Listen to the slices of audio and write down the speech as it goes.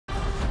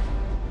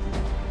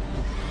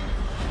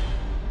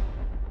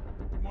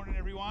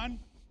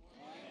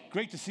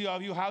Great to see all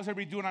of you. How's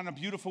everybody doing on a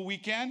beautiful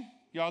weekend?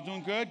 Y'all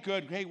doing good?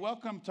 Good. Hey,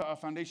 welcome to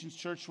Foundations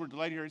Church. We're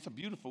delighted here. It's a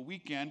beautiful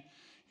weekend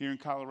here in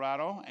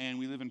Colorado, and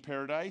we live in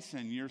paradise,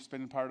 and you're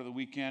spending part of the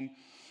weekend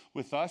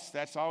with us.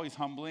 That's always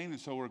humbling,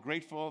 and so we're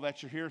grateful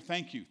that you're here.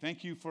 Thank you.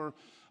 Thank you for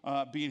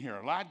being here.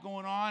 A lot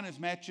going on, as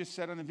Matt just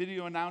said on the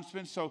video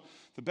announcement, so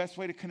the best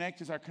way to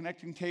connect is our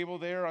connecting table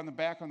there on the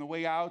back on the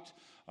way out.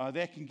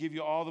 That can give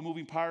you all the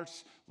moving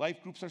parts.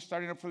 Life groups are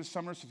starting up for the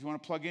summer, so if you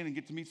want to plug in and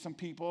get to meet some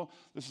people,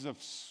 this is a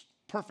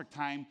perfect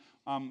time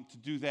to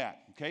do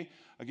that, okay?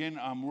 Again,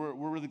 we're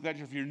really glad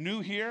if you're new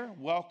here,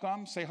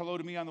 welcome. Say hello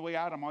to me on the way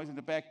out. I'm always at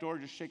the back door.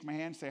 Just shake my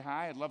hand, say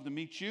hi. I'd love to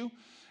meet you.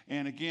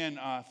 And again,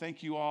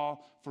 thank you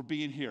all for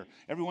being here.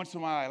 Every once in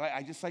a while,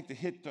 I just like to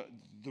hit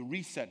the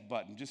reset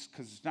button, just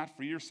because it's not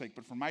for your sake,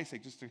 but for my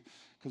sake, just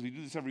because we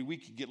do this every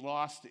week, you get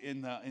lost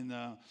in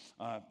the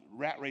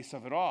rat race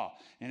of it all.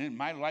 And in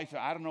my life,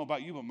 I don't know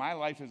about you, but my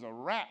life is a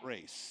rat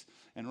race.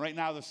 And right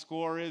now the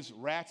score is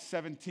Rats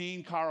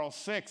 17, Carl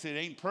 6. It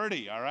ain't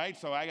pretty, all right?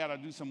 So I got to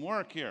do some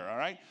work here, all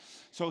right?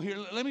 So here,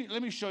 let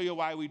me show you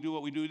why we do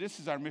what we do. This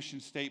is our mission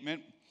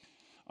statement.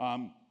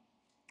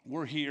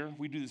 We're here.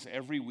 We do this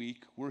every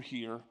week. We're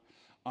here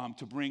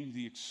to bring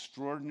the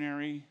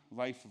extraordinary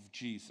life of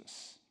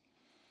Jesus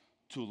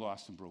to a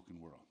lost and broken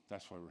world.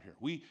 That's why we're here.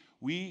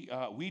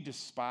 We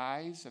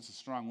despise, that's a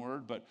strong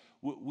word, but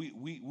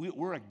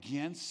we're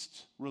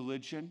against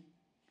religion.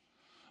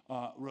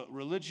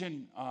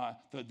 Religion,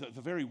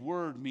 the very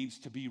word means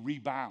to be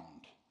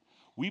rebound.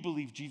 We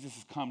believe Jesus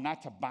has come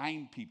not to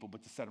bind people,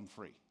 but to set them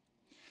free.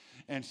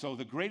 And so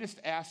the greatest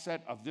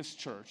asset of this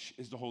church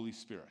is the Holy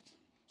Spirit.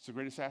 It's the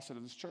greatest asset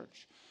of this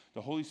church,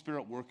 the Holy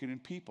Spirit working in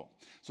people.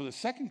 So the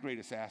second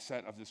greatest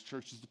asset of this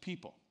church is the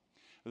people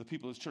of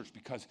this church,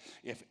 because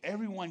if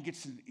everyone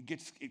gets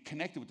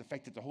connected with the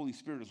fact that the Holy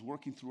Spirit is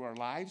working through our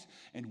lives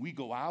and we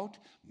go out,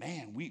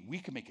 man, we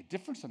can make a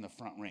difference on the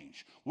front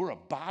range. We're a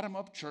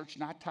bottom-up church,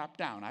 not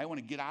top-down. I want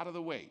to get out of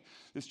the way.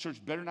 This church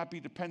better not be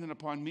dependent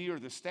upon me or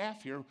the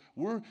staff here.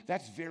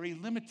 That's very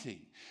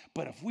limiting.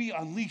 But if we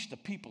unleash the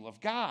people of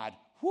God,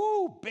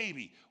 whoo,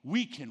 baby,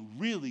 we can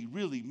really,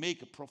 really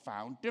make a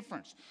profound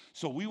difference.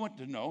 So we want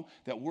to know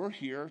that we're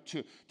here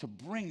to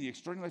bring the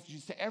extraordinary life of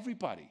Jesus to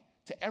everybody.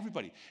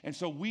 And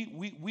so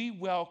we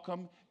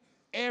welcome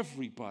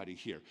everybody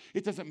here.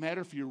 It doesn't matter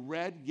if you're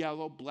red,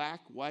 yellow, black,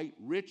 white,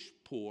 rich,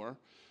 poor,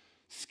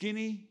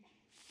 skinny,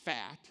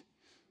 fat,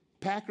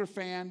 Packer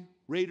fan,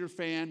 Raider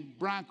fan,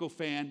 Bronco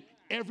fan.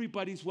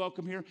 Everybody's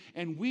welcome here.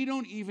 And we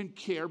don't even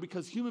care,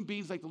 because human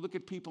beings like to look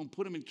at people and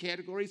put them in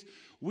categories.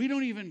 We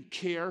don't even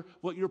care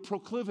what your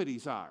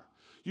proclivities are.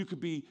 You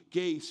could be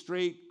gay,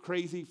 straight,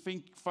 crazy,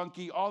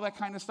 funky, all that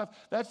kind of stuff.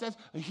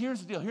 Here's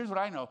the deal. Here's what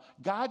I know.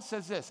 God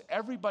says this: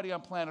 everybody on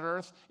planet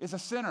Earth is a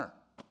sinner.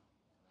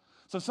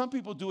 So some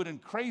people do it in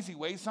crazy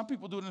ways. Some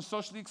people do it in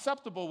socially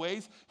acceptable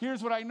ways.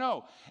 Here's what I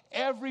know.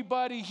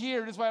 Everybody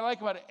here, this is what I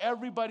like about it,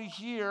 everybody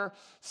here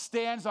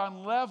stands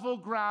on level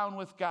ground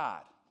with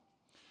God.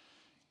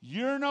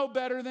 You're no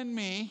better than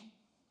me,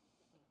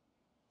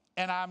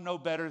 and I'm no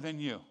better than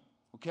you,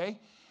 okay?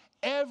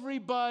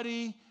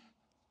 Everybody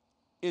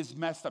is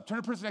messed up. Turn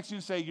to the person next to you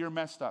and say, you're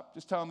messed up.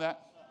 Just tell them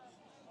that.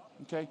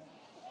 Okay?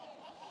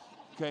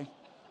 Okay.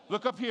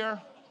 Look up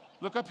here.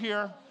 Look up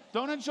here.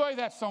 Don't enjoy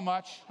that so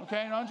much.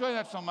 Okay? Don't enjoy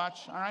that so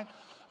much. All right?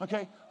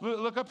 Okay.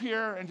 Look up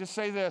here and just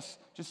say this.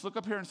 Just look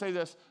up here and say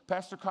this.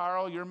 Pastor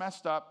Carl, you're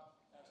messed up.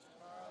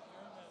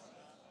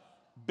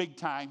 Big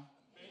time.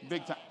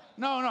 Big time.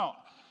 No.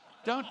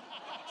 Don't.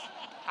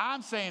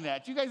 I'm saying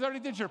that. You guys already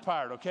did your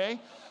part, okay?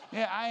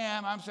 Yeah, I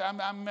am.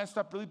 I'm messed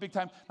up really big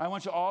time. I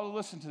want you all to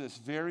listen to this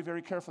very,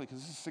 very carefully,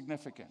 because this is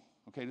significant.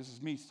 Okay, this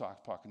is me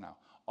talking now.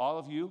 All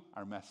of you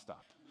are messed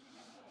up.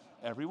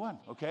 Everyone,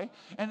 okay?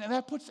 And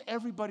that puts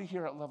everybody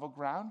here at level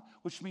ground,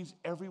 which means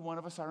every one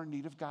of us are in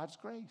need of God's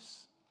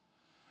grace.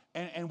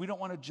 And we don't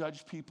want to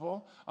judge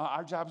people.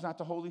 Our job is not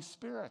the Holy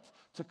Spirit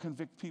to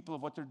convict people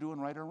of what they're doing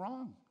right or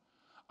wrong.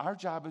 Our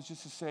job is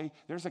just to say,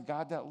 there's a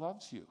God that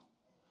loves you.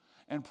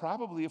 And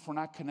probably if we're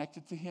not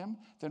connected to him,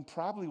 then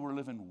probably we're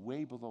living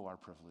way below our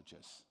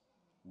privileges.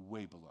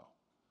 Way below.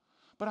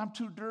 But I'm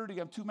too dirty.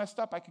 I'm too messed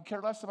up. I could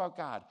care less about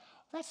God.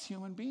 That's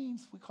human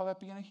beings. We call that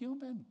being a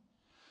human.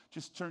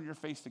 Just turn your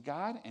face to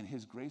God, and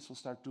his grace will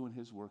start doing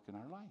his work in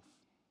our life.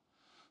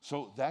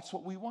 So that's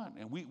what we want.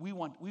 And we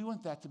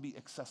want that to be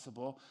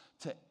accessible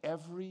to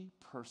every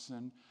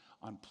person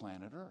on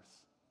planet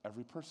Earth.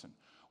 Every person.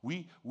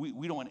 We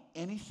don't want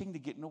anything to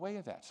get in the way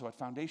of that. So at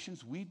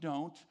Foundations, we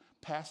don't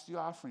pass the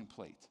offering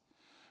plate,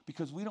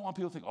 because we don't want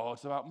people to think, oh,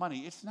 it's about money.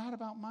 It's not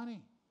about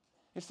money.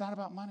 It's not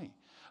about money.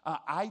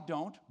 I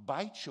don't,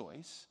 by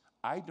choice,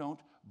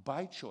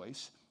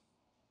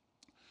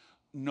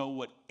 know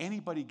what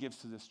anybody gives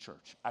to this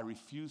church. I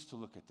refuse to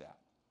look at that,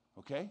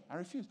 okay? I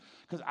refuse,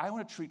 because I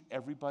want to treat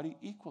everybody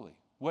equally,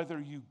 whether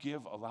you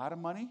give a lot of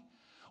money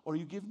or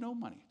you give no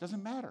money. It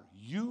doesn't matter.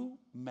 You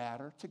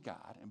matter to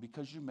God, and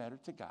because you matter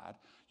to God,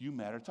 you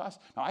matter to us.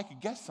 Now, I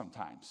could guess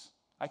sometimes.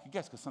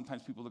 Because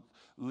sometimes people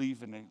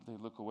leave and they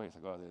look away. It's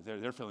like, oh,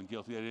 they're feeling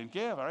guilty. They didn't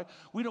give, all right?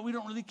 We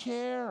don't really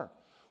care.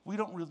 We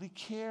don't really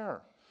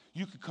care.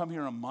 You could come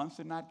here a month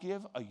and not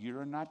give, a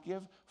year and not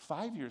give,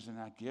 5 years and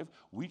not give.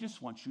 We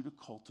just want you to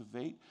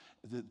cultivate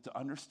the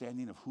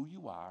understanding of who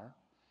you are,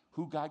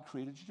 who God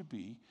created you to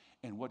be,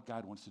 and what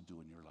God wants to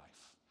do in your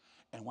life.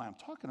 And while I'm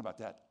talking about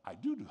that, I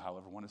do,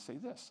 however, want to say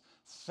this.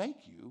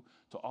 Thank you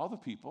to all the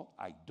people,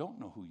 I don't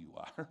know who you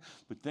are,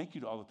 but thank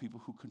you to all the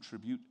people who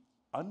contribute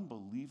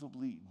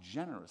unbelievably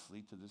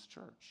generously to this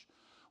church.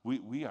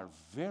 We are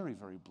very,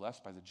 very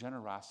blessed by the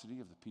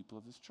generosity of the people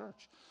of this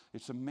church.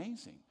 It's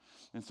amazing.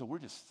 And so we're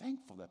just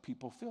thankful that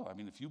people feel. I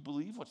mean, if you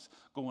believe what's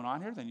going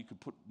on here, then you could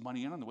put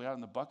money in on the way out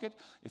in the bucket.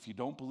 If you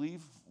don't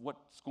believe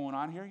what's going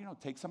on here,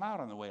 take some out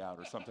on the way out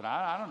or something.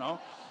 I don't know.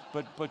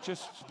 But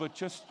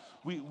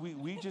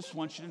we just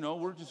want you to know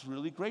we're just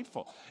really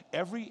grateful.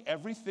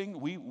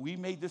 Everything, we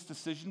made this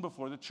decision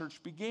before the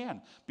church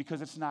began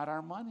because it's not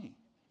our money.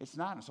 It's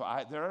not. And so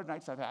there are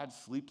nights I've had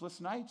sleepless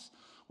nights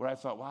where I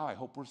thought, wow, I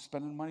hope we're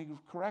spending money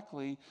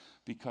correctly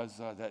because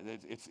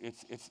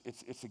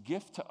it's a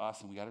gift to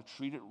us, and we got to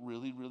treat it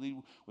really, really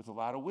with a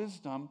lot of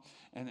wisdom.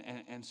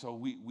 And so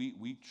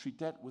we treat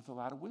that with a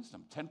lot of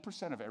wisdom.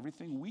 10% of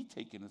everything we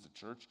take in as a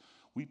church,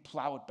 we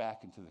plow it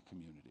back into the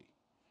community.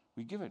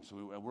 We give it. So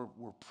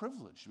we're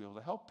privileged to be able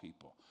to help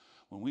people.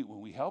 When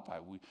we help,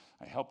 we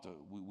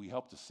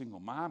helped a single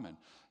mom,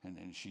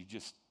 and she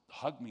just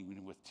hugged me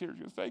with tears.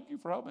 She goes, thank you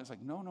for helping. It's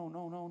like,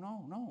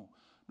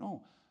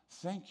 no.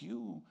 Thank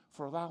you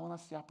for allowing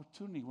us the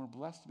opportunity. We're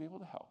blessed to be able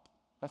to help.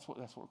 That's what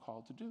we're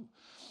called to do.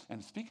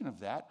 And speaking of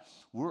that,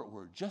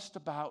 we're just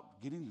about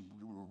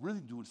we're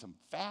really doing some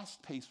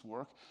fast-paced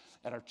work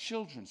at our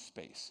children's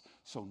space.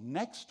 So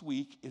next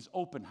week is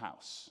open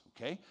house,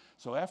 okay?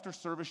 So after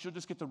service, you'll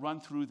just get to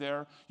run through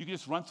there. You can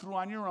just run through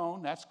on your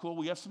own. That's cool.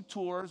 We have some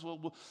tours.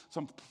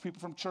 Some people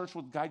from church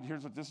will guide you.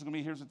 Here's what this is going to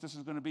be. Here's what this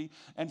is going to be.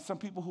 And some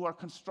people who are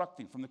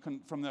constructing from the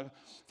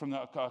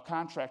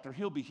contractor,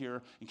 he'll be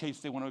here in case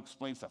they want to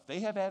explain stuff.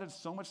 They have added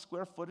so much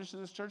square footage to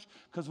this church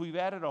because we've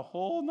added a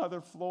whole nother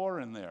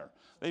floor in there.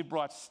 They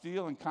brought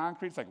steel and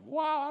concrete. It's like,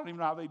 wow, I don't even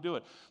know how they do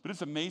it. But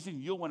it's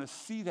amazing. You'll want to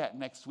see that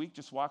next week.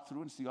 Just walk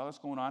through and see all that's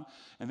going on.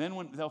 And then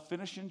when they'll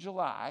finish in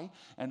July,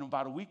 and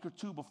about a week or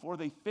two before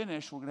they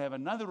finish, we're going to have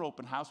another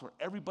open house where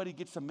everybody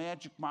gets a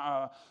magic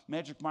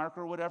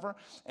marker or whatever,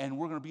 and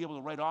we're going to be able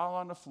to write all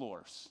on the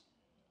floors.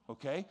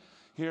 Okay?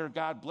 Here,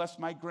 God bless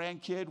my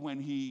grandkid when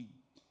he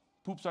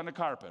poops on the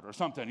carpet or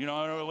something,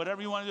 or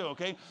whatever you want to do,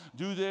 okay?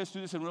 Do this,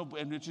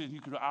 and you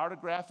can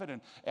autograph it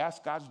and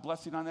ask God's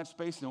blessing on that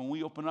space. And when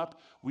we open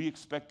up, we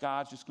expect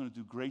God's just going to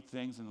do great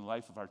things in the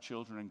life of our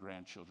children and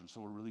grandchildren.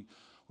 So we're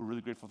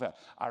really grateful for that.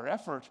 Our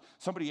effort,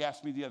 somebody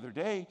asked me the other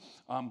day,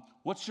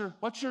 what's your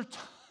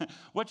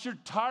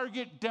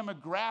target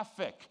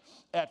demographic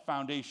at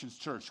Foundations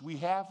Church? We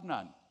have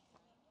none.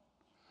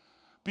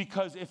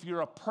 Because if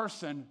you're a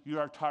person, you're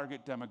our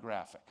target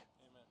demographic.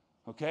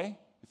 Amen. Okay?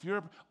 If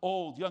you're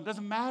old, young,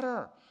 doesn't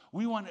matter.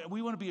 We want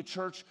to be a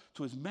church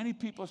to as many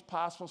people as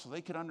possible so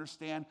they can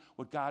understand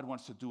what God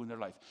wants to do in their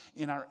life.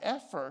 In our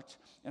effort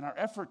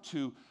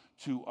to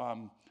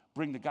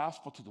bring the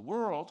gospel to the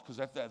world, because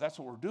that's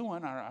what we're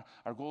doing.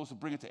 Our goal is to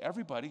bring it to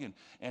everybody.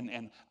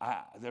 And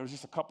there was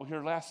just a couple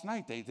here last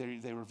night.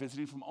 They were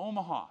visiting from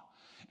Omaha,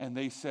 and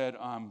they said,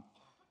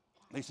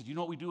 you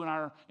know what we do in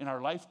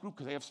our life group?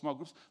 Because they have small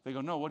groups. They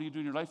go, no, what do you do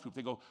in your life group?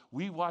 They go,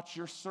 we watch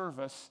your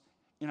service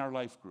in our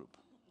life group.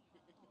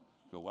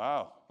 Go,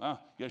 wow, you got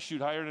to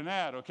shoot higher than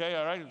that, okay,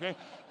 all right, okay?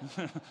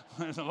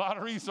 There's a lot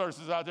of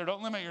resources out there.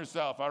 Don't limit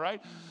yourself, all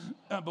right?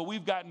 But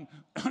we've gotten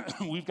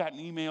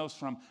emails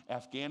from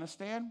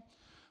Afghanistan,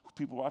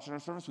 people watching our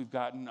service. We've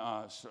gotten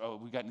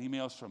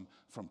emails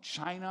from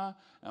China,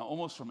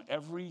 almost from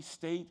every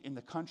state in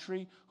the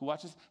country who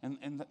watches,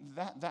 and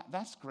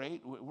that's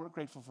great. We're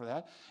grateful for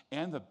that.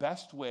 And the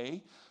best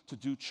way to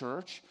do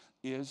church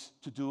is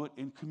to do it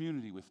in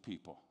community with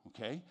people,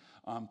 okay?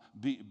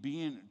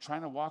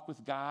 Trying to walk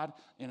with God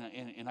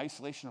in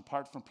isolation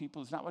apart from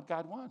people is not what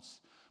God wants.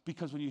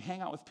 Because when you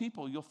hang out with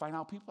people, you'll find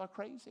out people are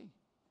crazy.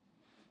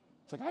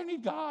 It's like, I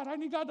need God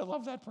to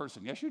love that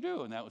person. Yes, you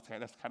do, and that's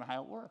kind of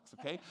how it works,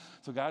 okay?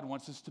 So God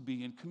wants us to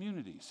be in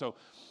community. So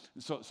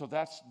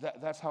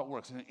that's how it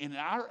works. And in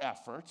our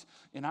effort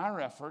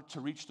to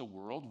reach the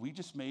world, we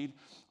just made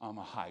a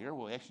hire.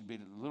 Well, we actually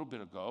made it a little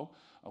bit ago.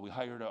 We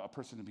hired a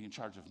person to be in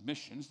charge of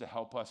missions to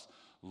help us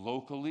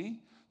locally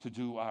to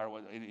do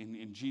our,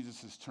 in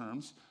Jesus'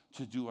 terms,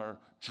 to do our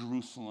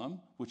Jerusalem,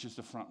 which is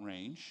the Front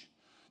Range,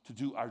 to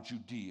do our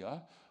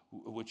Judea,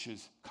 which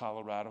is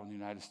Colorado in the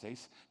United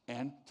States,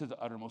 and to the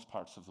uttermost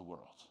parts of the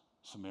world,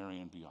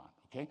 Samaria and beyond,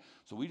 okay?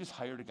 So we just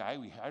hired a guy.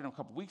 We hired him a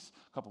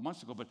couple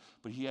months ago, but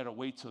he had to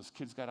wait till his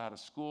kids got out of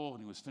school,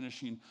 and he was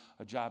finishing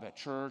a job at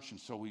church, and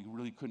so we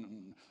really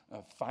couldn't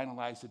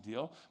finalize the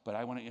deal. But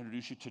I want to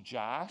introduce you to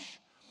Josh.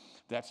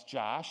 That's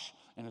Josh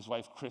and his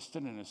wife,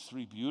 Kristen, and his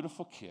 3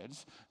 beautiful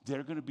kids.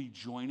 They're going to be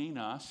joining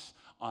us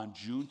on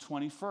June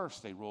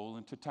 21st. They roll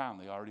into town.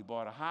 They already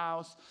bought a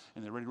house,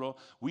 and they're ready to roll.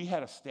 We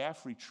had a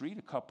staff retreat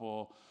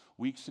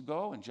weeks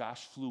ago, and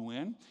Josh flew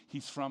in.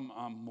 He's from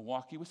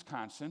Milwaukee,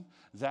 Wisconsin.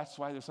 That's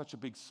why there's such a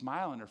big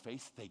smile on their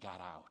face. They got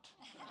out.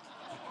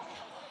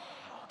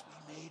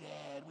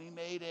 We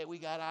made it, we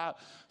got out.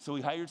 So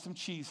we hired some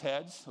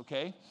cheeseheads,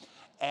 okay?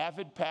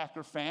 Avid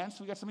Packer fans.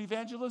 So we got some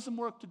evangelism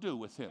work to do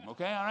with him,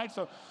 okay? All right,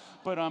 so,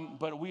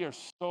 but we are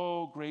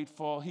so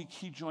grateful.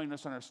 He joined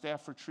us on our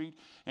staff retreat,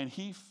 and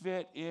he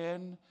fit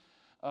in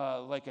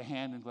like a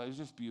hand in glove. It's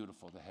just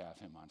beautiful to have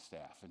him on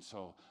staff. And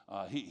so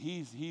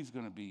he's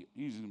going to be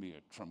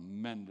a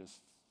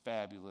tremendous,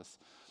 fabulous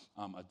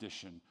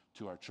addition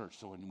to our church.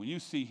 So when you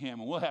see him,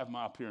 and we'll have him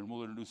up here, and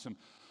we'll introduce him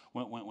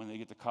when they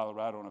get to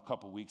Colorado in a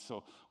couple weeks.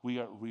 So we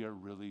are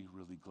really,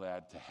 really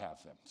glad to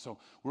have them. So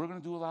we're going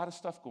to do a lot of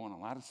stuff going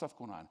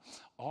on,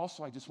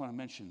 Also, I just want to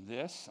mention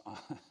this.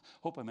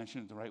 Hope I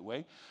mentioned it the right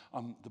way.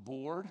 The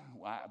board,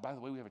 by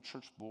the way, we have a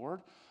church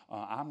board.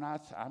 I'm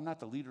not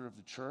the leader of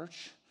the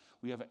church.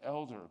 We have an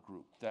elder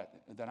group that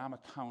I'm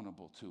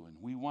accountable to, and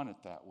we want it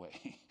that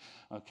way,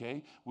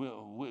 okay?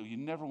 You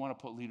never want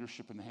to put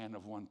leadership in the hand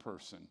of one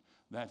person.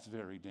 That's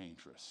very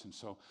dangerous. And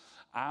so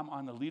I'm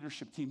on the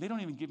leadership team. They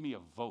don't even give me a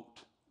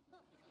vote.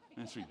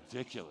 And it's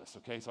ridiculous,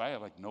 okay? So I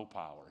have like no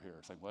power here.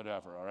 It's like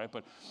whatever, all right?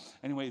 But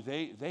anyway,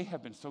 they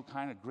have been so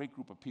kind, a great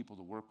group of people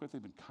to work with.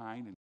 They've been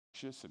kind and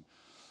gracious and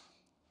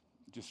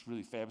just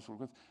really fabulous to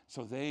work with.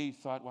 So they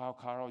thought, wow,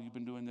 Carl, you've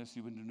been doing this.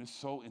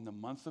 So in the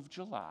month of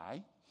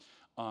July,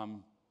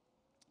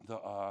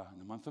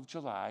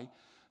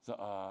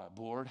 the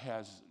board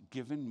has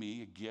given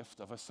me a gift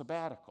of a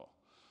sabbatical.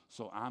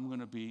 So I'm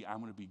going to be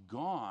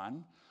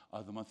gone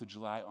the month of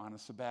July on a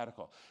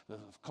sabbatical. A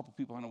couple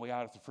people on the way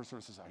out at the first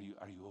service says, "Are you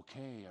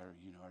okay?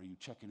 Are you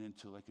checking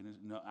into like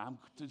no?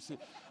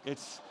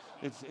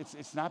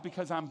 It's not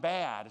because I'm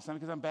bad. It's not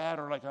because I'm bad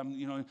or like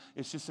I'm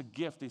It's just a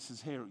gift." They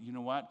says, "Hey, you know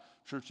what?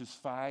 Church is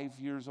 5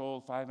 years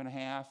old,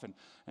 5.5,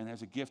 and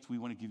as a gift, we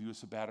want to give you a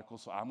sabbatical.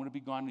 So I'm going to be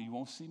gone. You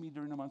won't see me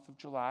during the month of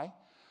July."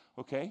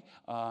 Okay,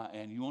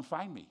 and you won't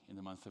find me in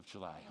the month of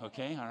July,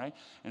 okay, all right?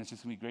 And it's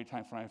just going to be a great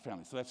time for my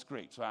family. So that's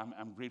great. So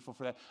I'm grateful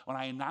for that. When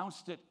I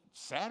announced it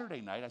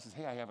Saturday night, I said,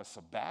 hey, I have a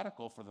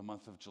sabbatical for the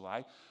month of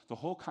July. The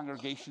whole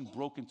congregation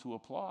broke into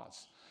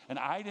applause. And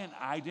I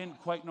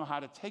didn't quite know how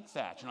to take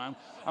that. I'm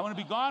going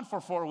to be gone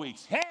for 4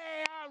 weeks. Hey,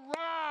 all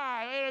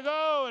right, way to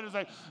go. And it's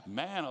like,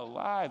 man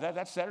alive,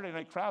 that Saturday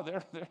night crowd,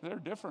 they're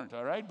different,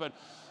 all right? But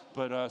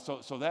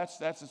so that's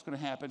what's going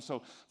to happen.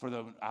 So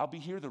I'll be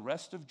here the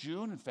rest of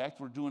June. In fact,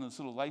 we're doing this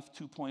little Life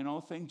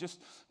 2.0 thing,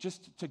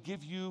 just to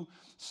give you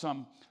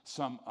some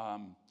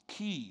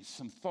keys,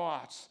 some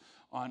thoughts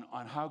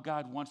on how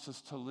God wants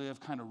us to live,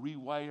 kind of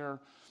rewire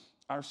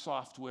our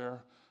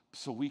software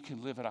so we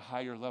can live at a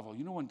higher level.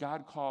 You know, when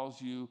God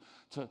calls you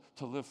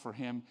to live for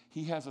Him,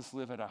 He has us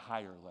live at a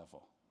higher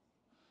level.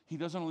 He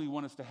doesn't only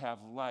want us to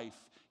have life,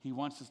 He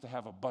wants us to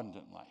have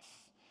abundant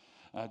life.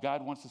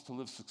 God wants us to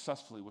live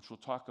successfully, which we'll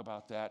talk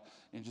about that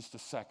in just a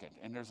second.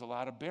 And there's a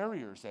lot of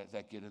barriers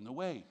that get in the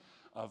way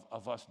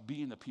of us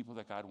being the people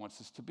that God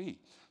wants us to be.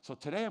 So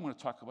today I'm going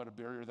to talk about a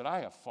barrier that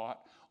I have fought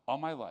all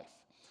my life.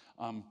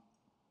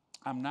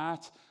 I'm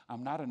not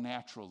a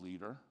natural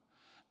leader,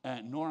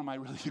 nor am I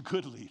really a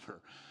good leader.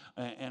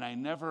 And I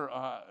never,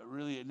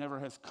 it never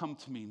has come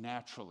to me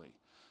naturally.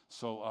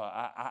 So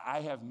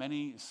I have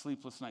many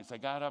sleepless nights. I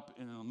got up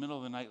in the middle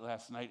of the night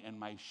last night, and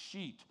my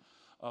sheet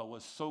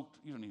was soaked,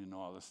 you don't even know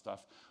all this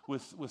stuff,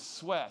 with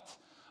sweat.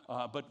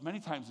 But many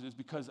times it is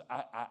because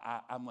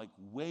I'm like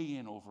way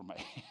in over my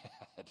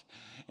head.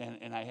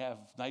 And I have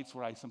nights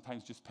where I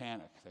sometimes just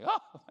panic. Say, oh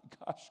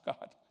my gosh,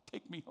 God,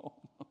 take me home.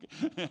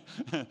 Okay.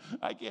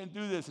 I can't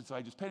do this. And so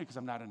I just panic because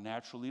I'm not a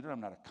natural leader.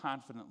 I'm not a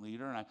confident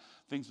leader. And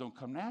things don't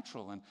come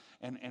natural.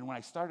 And when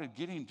I started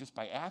getting, just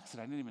by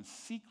accident, I didn't even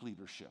seek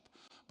leadership.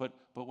 But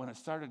when I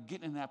started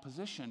getting in that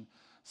position,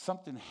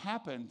 something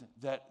happened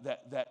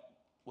that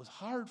was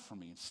hard for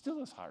me and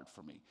still is hard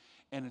for me.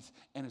 And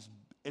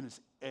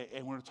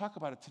we're going to talk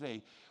about it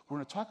today. We're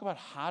going to talk about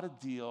how to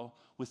deal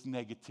with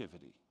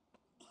negativity.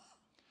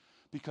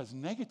 Because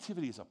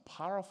negativity is a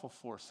powerful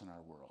force in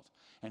our world.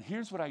 And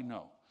here's what I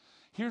know.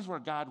 Here's where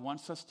God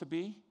wants us to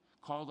be,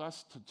 called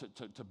us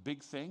to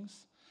big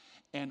things.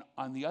 And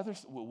on the other,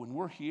 when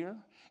we're here,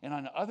 and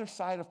on the other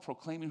side of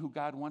proclaiming who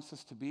God wants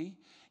us to be,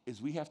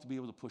 is we have to be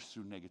able to push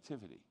through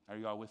negativity. Are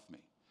you all with me?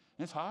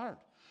 And it's hard.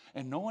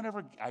 And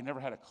I never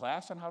had a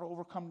class on how to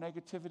overcome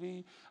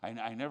negativity.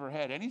 I never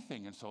had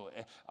anything. And so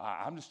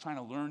I'm just trying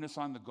to learn this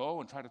on the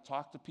go and try to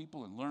talk to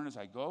people and learn as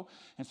I go.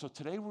 And so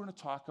today we're going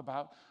to talk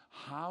about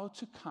how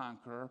to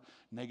conquer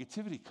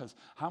negativity. Because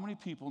how many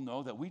people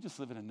know that we just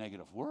live in a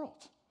negative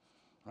world,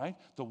 right?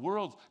 The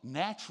world's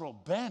natural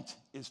bent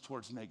is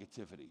towards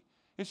negativity.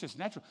 It's just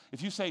natural.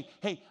 If you say,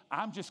 hey,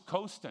 I'm just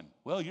coasting,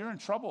 well, you're in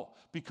trouble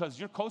because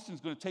your coasting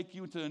is going to take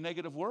you into the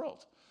negative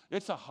world.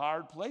 It's a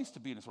hard place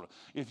to be in this world.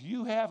 If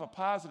you have a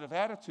positive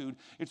attitude,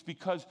 it's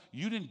because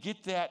you didn't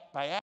get that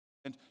by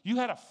accident. You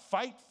had to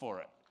fight for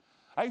it.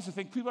 I used to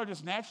think people are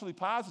just naturally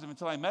positive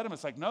until I met them.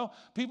 It's like, no,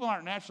 people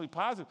aren't naturally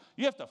positive.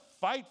 You have to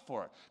fight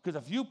for it.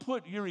 Because if you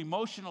put your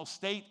emotional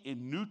state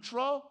in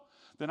neutral,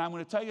 then I'm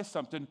going to tell you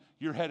something,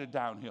 you're headed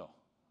downhill.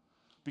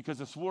 Because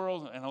this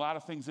world and a lot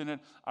of things in it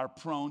are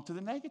prone to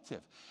the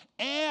negative.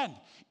 And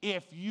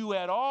if you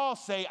at all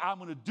say, I'm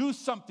going to do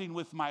something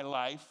with my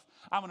life,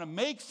 I'm going to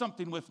make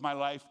something with my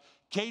life,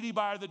 Katie,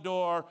 bar the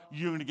door,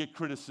 you're going to get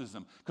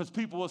criticism. Because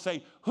people will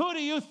say, who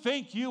do you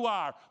think you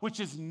are? Which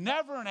is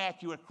never an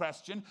accurate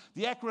question.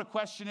 The accurate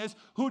question is,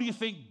 who do you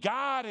think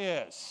God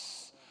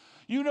is?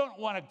 You don't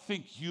want to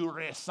think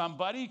you're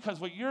somebody, because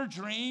what your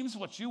dreams,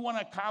 what you want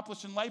to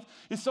accomplish in life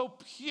is so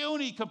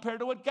puny compared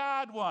to what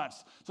God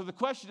wants. So the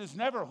question is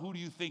never, who do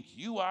you think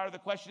you are? The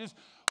question is,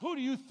 who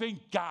do you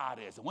think God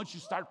is? And once you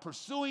start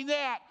pursuing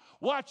that,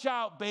 watch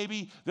out,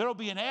 baby. There'll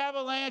be an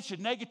avalanche of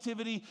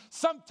negativity,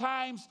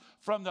 sometimes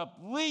from the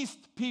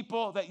least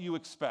people that you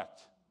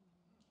expect.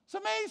 It's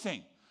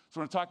amazing. So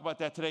we're going to talk about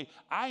that today.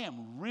 I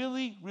am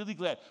really, really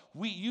glad.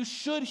 You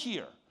should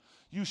hear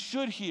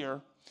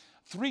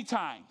 3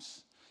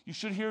 times. You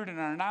should hear it in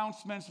our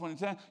announcements.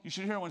 You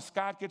should hear it when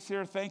Scott gets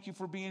here. Thank you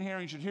for being here.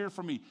 And you should hear it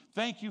from me.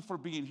 Thank you for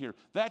being here.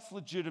 That's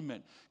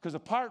legitimate. Because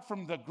apart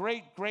from the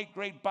great, great,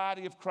 great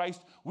body of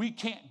Christ, we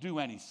can't do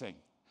anything.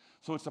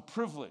 So it's a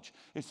privilege.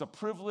 It's a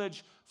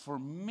privilege for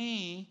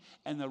me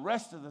and the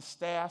rest of the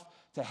staff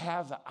to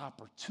have the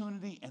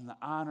opportunity and the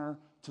honor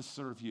to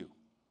serve you.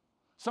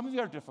 Some of you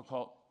are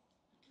difficult.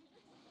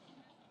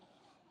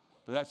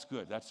 But that's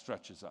good. That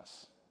stretches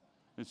us.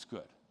 It's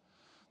good.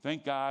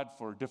 Thank God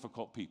for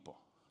difficult people,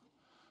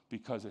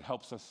 because it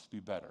helps us be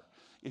better.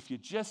 If you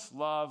just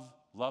love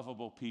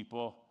lovable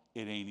people,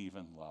 it ain't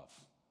even love.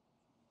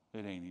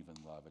 It ain't even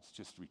love. It's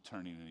just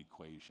returning an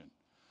equation.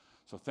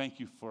 So thank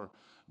you for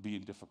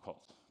being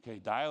difficult. Okay,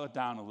 dial it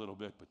down a little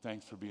bit, but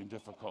thanks for being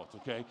difficult,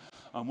 okay?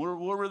 We're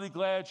really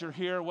glad you're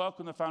here.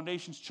 Welcome to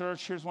Foundations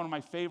Church. Here's one of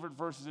my favorite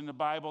verses in the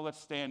Bible.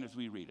 Let's stand as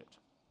we read it.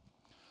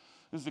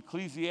 This is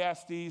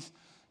Ecclesiastes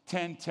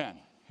 10:10.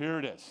 Here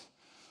it is.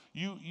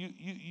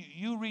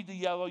 You read the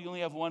yellow. You only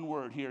have one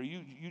word here.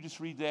 You just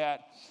read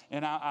that,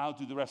 and I'll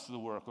do the rest of the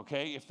work,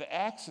 okay? If the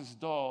axe is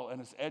dull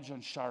and its edge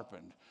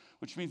unsharpened,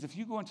 which means if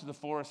you go into the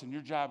forest and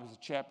your job is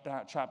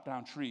to chop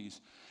down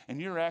trees,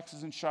 and your axe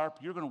isn't sharp,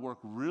 you're going to work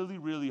really,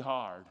 really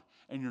hard,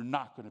 and you're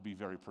not going to be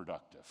very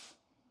productive,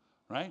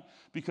 right?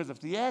 Because if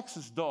the axe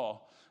is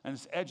dull and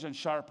its edge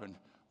unsharpened,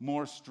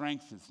 more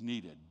strength is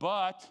needed.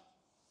 But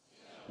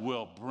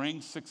will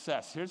bring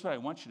success. Here's what I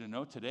want you to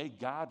know today.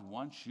 God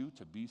wants you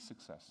to be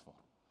successful.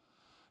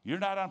 You're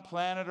not on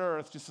planet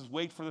Earth just to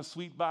wait for the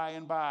sweet by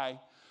and by.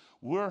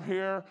 We're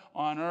here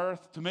on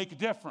earth to make a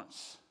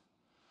difference.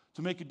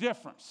 To make a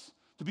difference.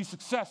 To be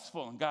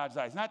successful in God's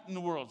eyes. Not in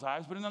the world's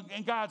eyes, but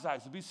in God's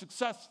eyes. To be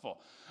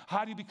successful.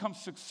 How do you become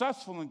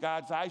successful in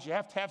God's eyes? You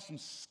have to have some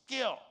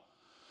skill.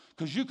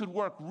 Because you could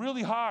work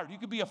really hard. You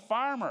could be a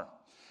farmer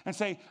and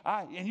say,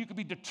 and you could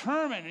be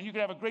determined, and you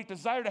could have a great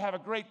desire to have a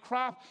great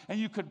crop, and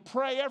you could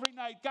pray every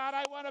night, God,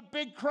 I want a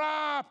big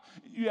crop.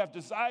 You have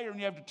desire and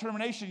you have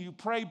determination, you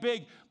pray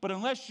big, but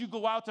unless you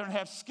go out there and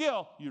have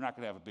skill, you're not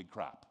going to have a big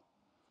crop.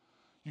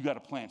 You got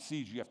to plant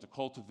seeds, you have to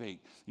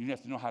cultivate, you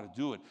have to know how to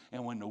do it.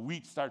 And when the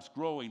wheat starts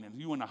growing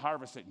and you want to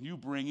harvest it, and you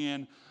bring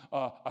in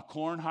a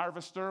corn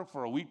harvester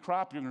for a wheat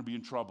crop, you're going to be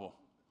in trouble.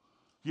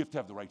 You have to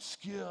have the right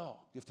skill.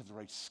 You have to have the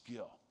right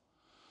skill.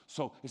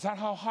 So is that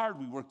how hard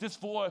we work? This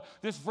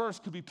verse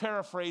could be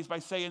paraphrased by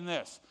saying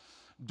this: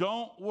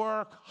 don't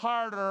work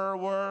harder,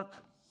 work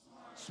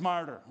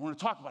smarter. We're going to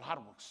talk about how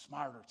to work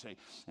smarter today.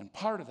 And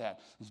part of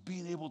that is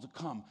being able to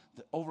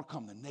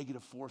overcome the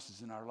negative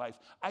forces in our life.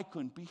 I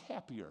couldn't be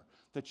happier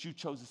that you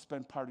chose to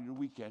spend part of your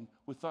weekend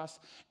with us.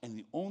 And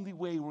the only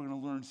way we're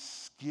going to learn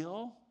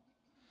skill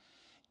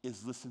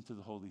is listen to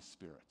the Holy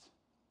Spirit.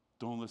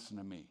 Don't listen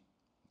to me,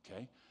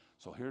 okay?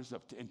 So here's the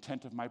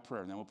intent of my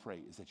prayer, and then we'll pray,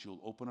 is that you'll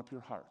open up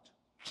your heart.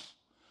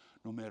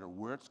 No matter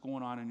where it's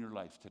going on in your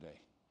life today.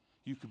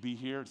 You could be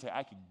here and say,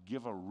 I could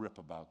give a rip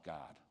about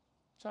God.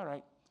 It's all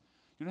right.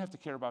 You don't have to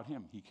care about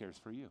him. He cares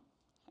for you.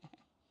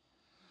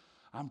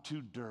 I'm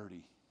too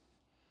dirty.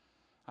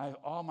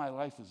 All my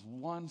life is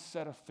one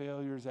set of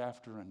failures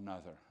after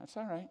another. That's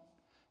all right.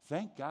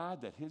 Thank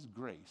God that his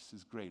grace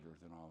is greater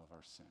than all of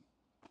our sin.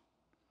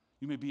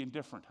 You may be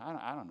indifferent.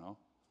 I don't know.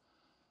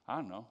 I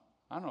don't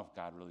know if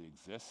God really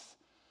exists.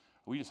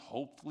 Are we just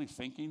hopefully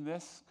thinking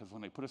this? Because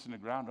when they put us in the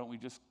ground, don't we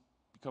just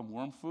become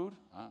worm food?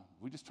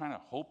 We just trying to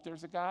hope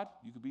there's a God?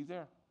 You could be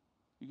there.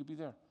 You could be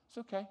there. It's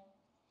okay.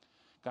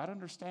 God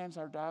understands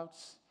our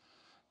doubts.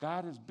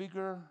 God is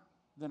bigger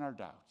than our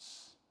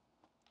doubts.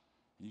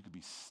 And you could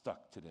be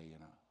stuck today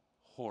in a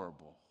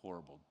horrible,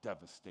 horrible,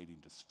 devastating,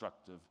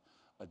 destructive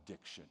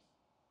addiction.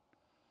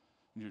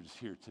 And you're just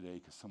here today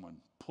because someone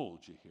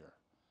pulled you here.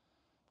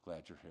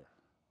 Glad you're here.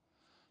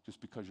 Just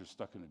because you're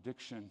stuck in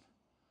addiction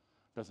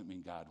doesn't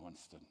mean God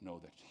wants to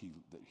know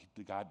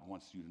God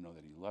wants you to know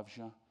that he loves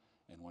you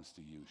and wants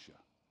to use you.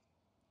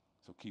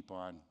 So keep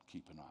on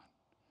keeping on.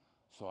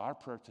 So our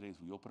prayer today is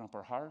we open up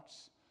our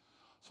hearts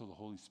so the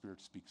Holy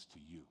Spirit speaks to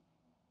you,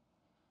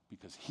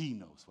 because he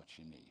knows what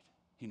you need.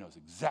 He knows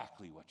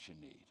exactly what you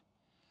need.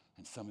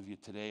 And some of you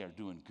today are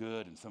doing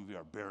good, and some of you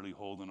are barely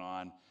holding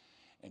on,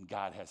 and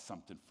God has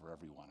something for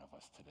every one of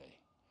us today.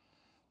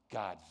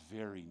 God's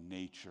very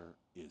nature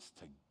is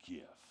to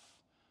give.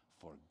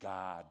 For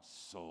God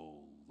so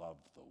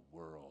loved the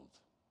world,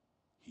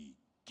 he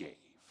gave.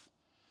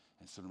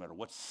 And so no matter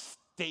what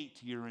state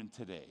you're in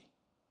today,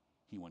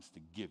 he wants to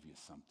give you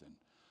something.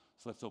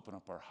 So let's open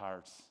up our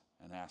hearts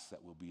and ask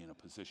that we'll be in a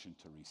position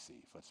to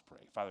receive. Let's pray.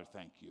 Father,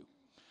 thank you.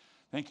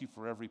 Thank you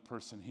for every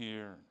person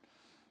here.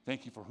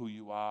 Thank you for who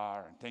you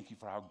are, and thank you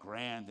for how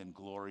grand and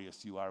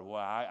glorious you are. Well,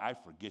 I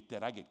forget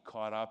that. I get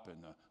caught up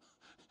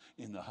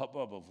in the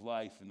hubbub of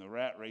life, in the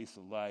rat race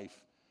of life,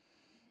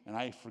 and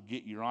I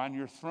forget you're on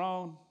your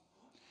throne,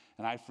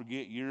 and I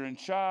forget you're in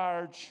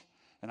charge,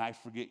 and I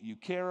forget you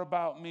care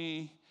about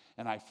me,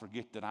 and I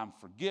forget that I'm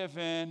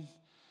forgiven,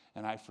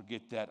 and I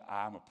forget that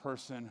I'm a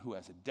person who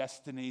has a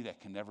destiny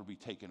that can never be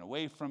taken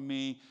away from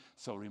me.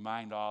 So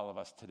remind all of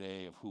us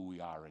today of who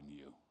we are in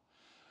you.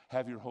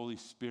 Have your Holy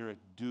Spirit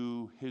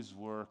do his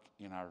work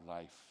in our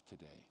life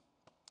today.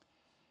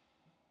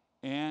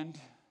 And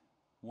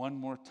one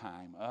more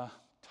time,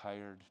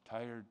 tired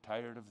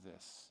of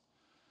this.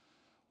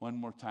 One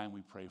more time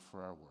we pray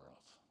for our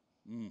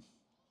world.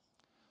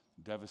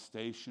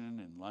 Devastation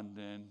in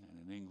London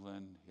and in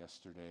England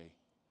yesterday.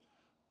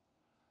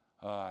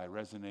 I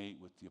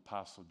resonate with the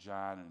Apostle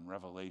John in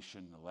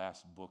Revelation, the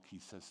last book. He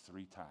says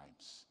 3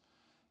 times,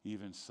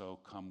 even so,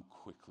 come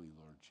quickly,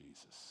 Lord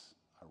Jesus.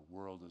 Our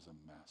world is a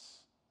mess.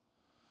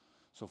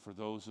 So for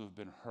those who have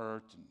been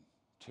hurt and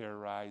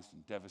terrorized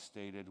and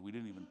devastated, we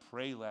didn't even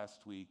pray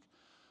last week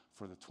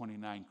for the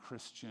 29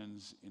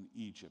 Christians in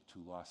Egypt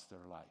who lost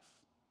their life.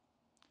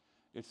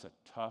 It's a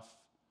tough,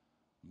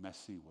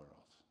 messy world.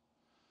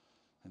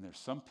 And there's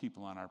some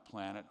people on our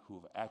planet who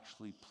have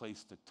actually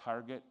placed a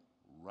target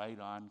right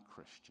on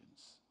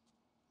Christians.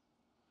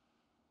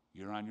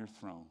 You're on your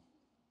throne.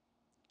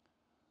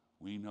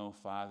 We know,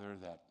 Father,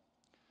 that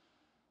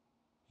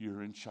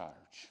you're in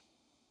charge.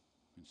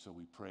 And so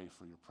we pray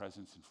for your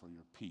presence and for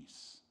your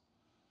peace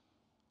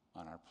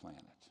on our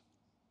planet.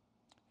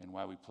 And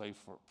while we pray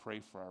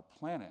for our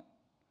planet,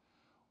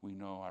 we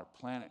know our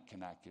planet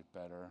cannot get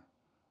better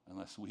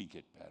unless we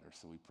get better.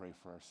 So we pray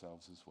for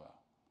ourselves as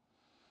well.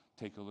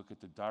 Take a look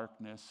at the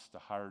darkness, the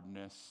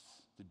hardness,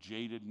 the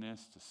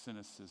jadedness, the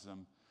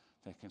cynicism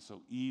that can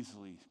so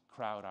easily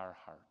crowd our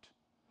heart.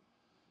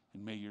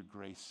 And may your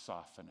grace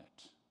soften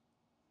it.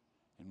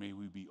 And may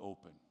we be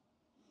open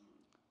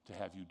to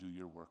have you do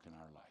your work in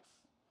our life.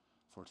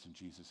 For it's in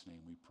Jesus' name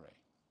we pray.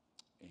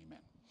 Amen.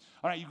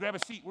 All right, you grab a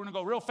seat. We're going to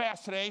go real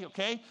fast today,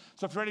 okay?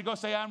 So if you're ready to go,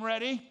 say, I'm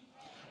ready.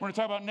 We're going to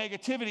talk about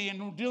negativity,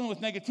 and dealing with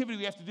negativity,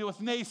 we have to deal with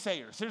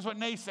naysayers. Here's what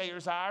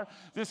naysayers are.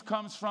 This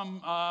comes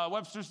from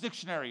Webster's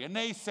Dictionary. A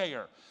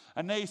naysayer.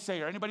 A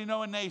naysayer. Anybody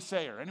know a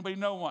naysayer? Anybody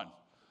know one?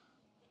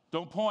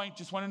 Don't point,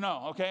 just want to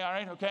know, okay? All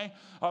right, okay?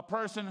 A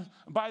person,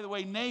 by the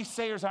way,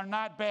 naysayers are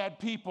not bad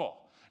people.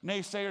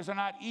 Naysayers are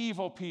not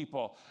evil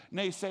people.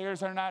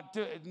 Naysayers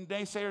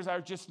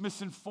are just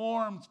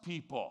misinformed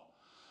people.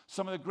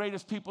 Some of the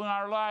greatest people in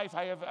our life,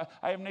 I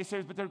have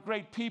naysayers, but they're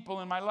great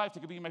people in my life. They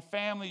could be in my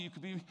family. You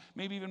could be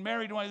maybe even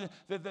married to one.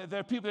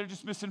 They're people that are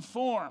just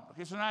misinformed.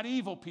 Okay, so they're not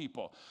evil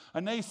people. A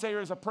naysayer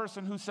is a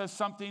person who says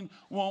something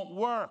won't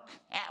work.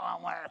 It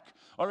won't work.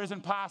 Or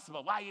isn't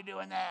possible. Why are you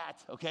doing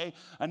that? Okay?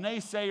 A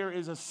naysayer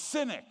is a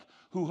cynic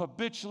who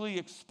habitually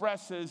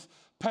expresses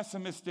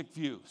pessimistic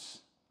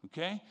views.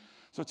 Okay?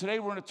 So today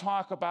we're going to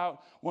talk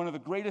about one of the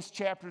greatest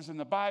chapters in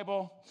the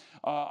Bible.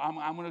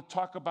 I'm going to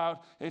talk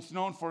about, it's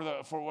known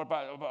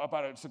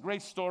it's a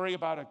great story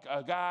about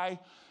a guy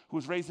who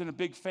was raised in a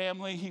big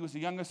family. He was the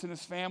youngest in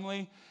his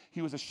family.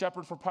 He was a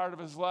shepherd for part of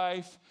his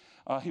life.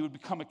 He would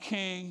become a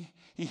king.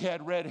 He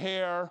had red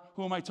hair.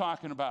 Who am I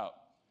talking about?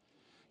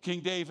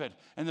 King David.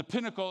 And the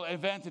pinnacle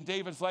event in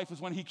David's life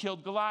is when he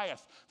killed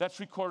Goliath.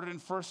 That's recorded in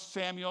 1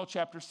 Samuel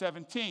chapter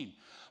 17.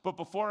 But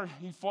before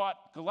he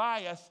fought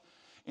Goliath,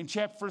 in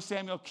 1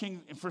 Samuel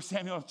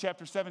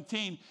chapter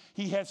 17,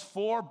 he has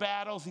 4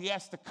 battles he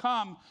has to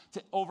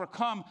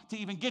overcome to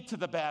even get to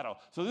the battle.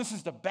 So this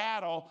is the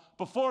battle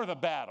before the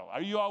battle.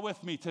 Are you all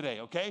with me today,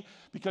 okay?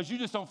 Because you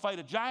just don't fight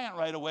a giant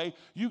right away.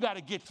 You got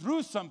to get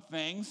through some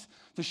things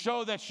to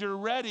show that you're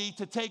ready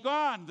to take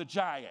on the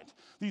giant.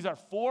 These are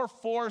 4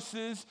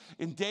 forces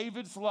in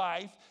David's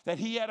life that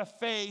he had to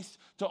face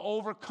to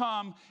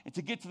overcome and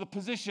to get to the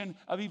position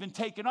of even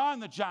taking on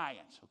the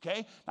giant,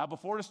 okay? Now,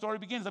 before the story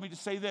begins, let me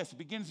just say this. It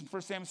begins in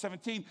 1 Samuel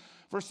 17.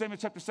 1 Samuel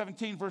chapter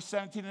 17, verse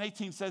 17 and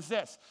 18 says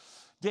this.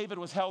 David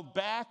was held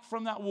back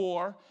from that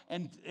war,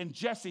 and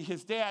Jesse,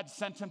 his dad,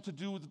 sent him to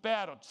do the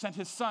battle, sent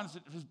his sons,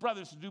 his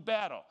brothers to do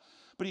battle.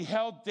 But he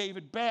held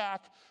David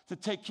back to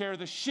take care of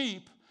the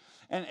sheep.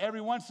 And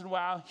every once in a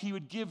while, he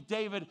would give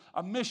David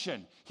a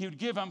mission. He would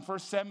give him, 1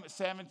 Samuel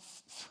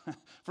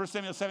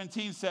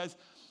 17 says,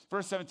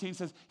 verse 17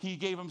 says, he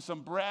gave him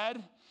some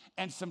bread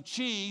and some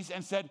cheese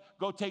and said,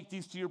 go take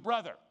these to your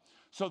brother.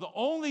 So the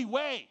only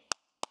way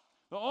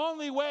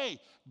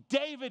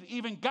David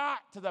even got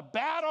to the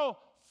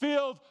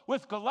battlefield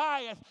with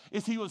Goliath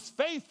is he was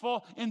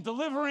faithful in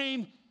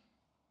delivering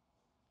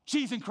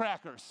cheese and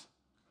crackers.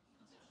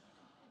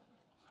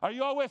 Are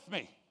you all with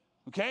me?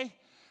 Okay?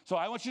 So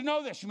I want you to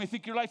know this. You may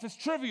think your life is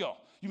trivial.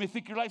 You may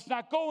think your life's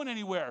not going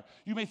anywhere.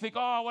 You may think,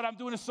 oh, what I'm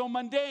doing is so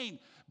mundane.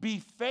 Be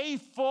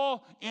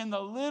faithful in the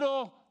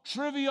little,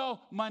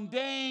 trivial,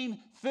 mundane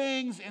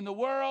things in the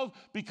world,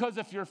 because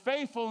if you're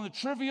faithful in the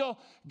trivial,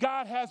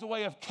 God has a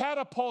way of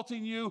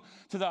catapulting you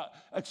to the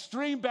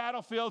extreme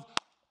battlefield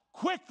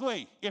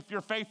quickly if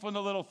you're faithful in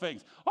the little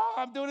things. Oh,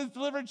 I'm doing this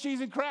delivering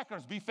cheese and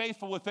crackers. Be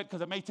faithful with it,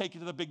 because it may take you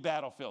to the big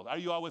battlefield. Are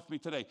you all with me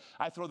today?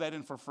 I throw that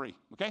in for free,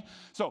 okay?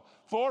 So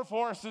 4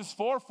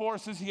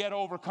 forces he had to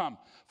overcome.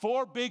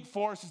 4 big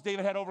forces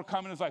David had to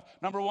overcome in his life.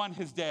 Number one,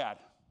 his dad.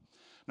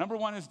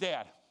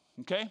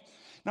 Okay?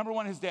 Number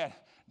one, his dad.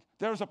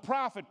 There was a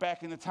prophet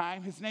back in the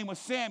time. His name was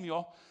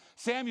Samuel.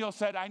 Samuel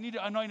said, I need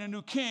to anoint a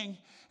new king.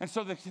 And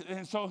so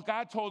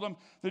God told him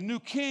the new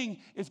king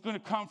is going to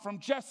come from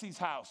Jesse's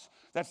house.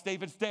 That's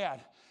David's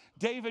dad.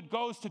 Samuel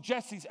goes to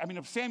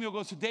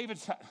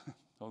David's house.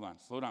 Hold on,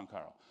 slow down,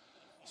 Carl.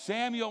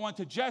 Samuel went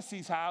to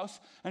Jesse's house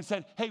and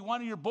said, hey,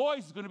 one of your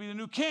boys is going to be the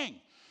new king.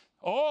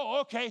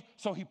 Oh, okay.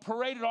 So he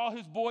paraded all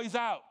his boys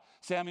out.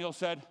 Samuel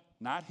said,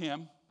 not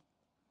him.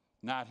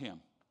 Not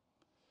him.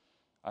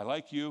 I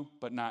like you,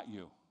 but not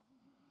you.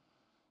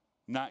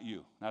 Not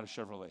you. Not a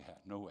Chevrolet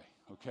hat. No way.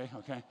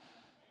 Okay?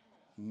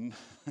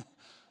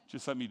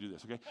 Just let me do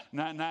this, okay?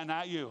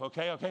 Not you,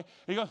 okay?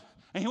 He goes,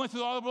 and he went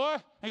through all the boy,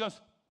 and he goes,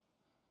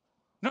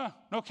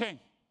 no king.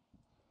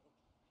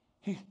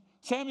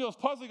 Samuel's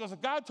puzzled. He goes,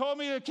 God told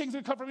me the king's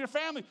going to come from your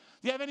family. Do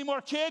you have any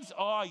more kids?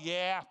 Oh,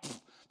 yeah.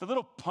 The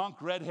little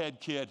punk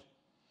redhead kid.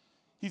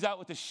 He's out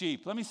with the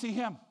sheep. Let me see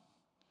him.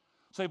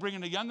 So they bring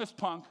in the youngest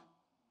punk.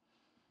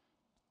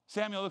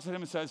 Samuel looks at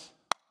him and says,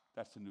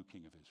 that's the new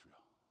king of Israel.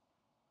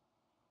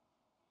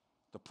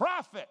 The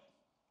prophet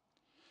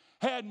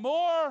had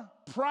more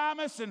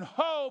promise and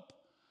hope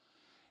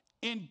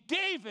in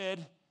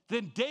David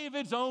than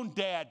David's own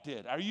dad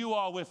did. Are you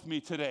all with me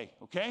today?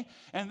 Okay?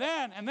 And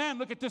then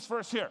look at this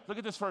verse here.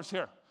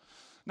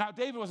 Now,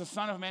 David was a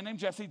son of a man named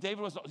Jesse. David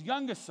was the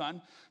youngest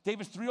son.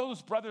 David's 3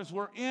 oldest brothers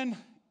were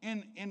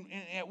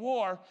at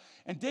war,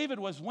 and David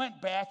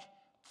went back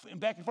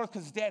and forth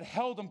because his dad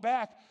held him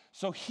back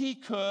so he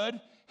could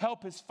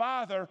help his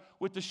father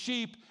with the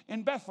sheep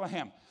in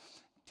Bethlehem.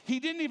 He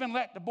didn't even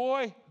let the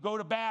boy go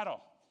to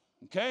battle,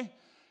 okay?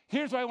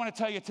 Here's what I want to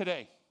tell you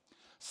today.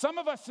 Some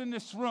of us in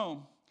this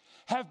room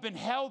have been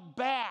held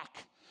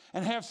back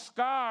and have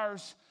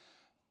scars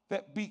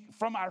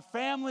from our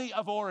family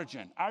of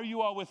origin. Are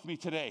you all with me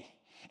today?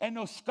 And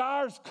those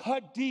scars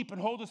cut deep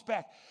and hold us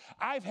back.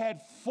 I've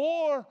had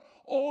 4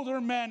 older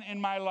men in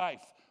my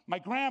life. My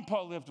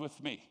grandpa lived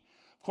with me.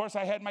 Of course,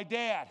 I had my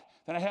dad.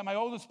 Then I had my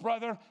oldest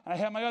brother, and I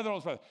had my other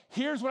oldest brother.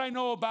 Here's what I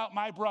know about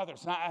my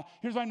brothers.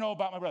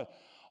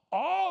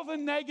 All the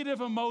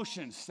negative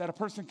emotions that a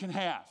person can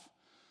have,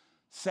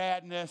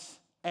 sadness,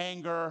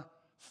 anger,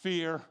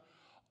 fear,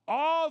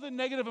 all the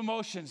negative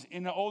emotions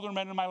in the older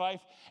men in my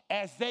life,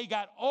 as they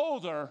got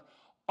older,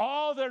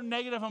 all their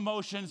negative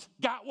emotions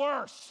got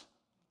worse.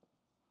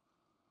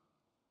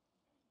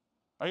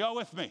 Are y'all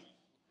with me?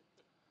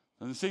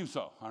 Doesn't seem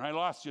so. All right,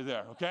 lost you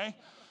there, okay?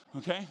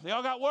 Okay, they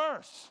all got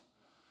worse.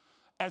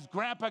 As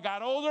Grandpa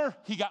got older,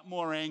 he got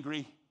more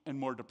angry and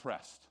more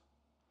depressed.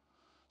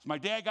 As my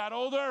dad got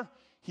older,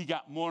 he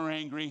got more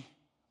angry,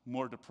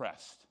 more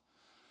depressed.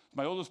 As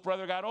my oldest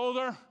brother got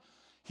older,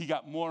 he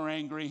got more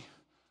angry,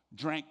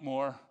 drank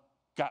more,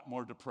 got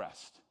more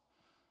depressed.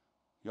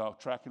 Y'all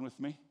tracking with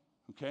me?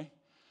 Okay?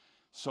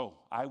 So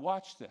I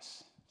watched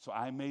this. So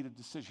I made a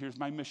decision. Here's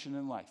my mission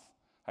in life.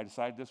 I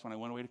decided this when I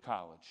went away to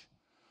college.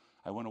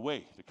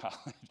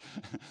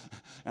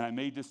 And I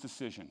made this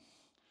decision.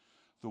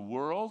 The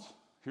world,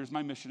 here's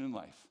my mission in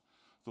life.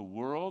 The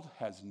world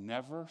has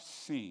never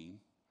seen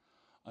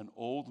an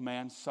old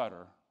man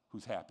Sutter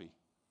who's happy.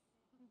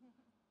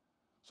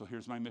 So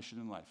here's my mission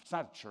in life. It's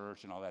not a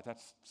church and all that.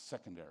 That's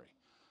secondary.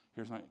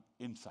 Here's my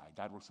inside.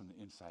 God works on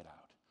the inside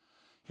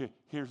out.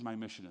 Here's my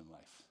mission in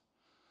life.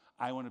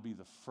 I want to be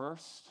the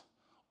first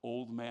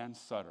old man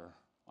Sutter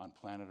on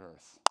planet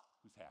Earth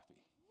who's happy.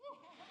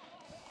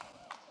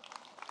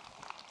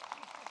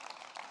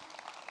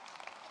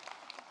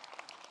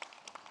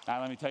 Now,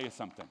 let me tell you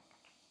something.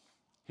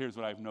 Here's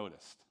what I've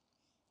noticed.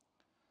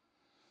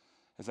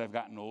 As I've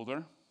gotten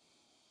older,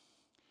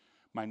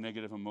 my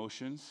negative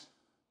emotions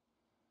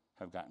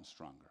have gotten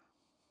stronger.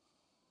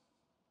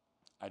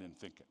 I didn't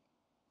think it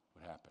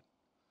would happen.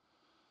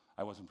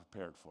 I wasn't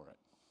prepared for it.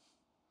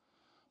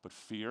 But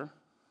fear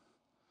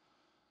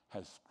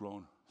has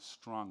grown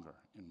stronger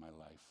in my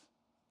life,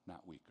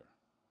 not weaker.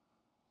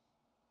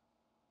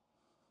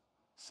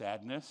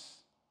 Sadness,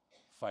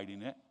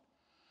 fighting it,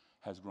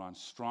 has grown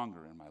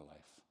stronger in my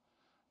life,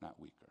 not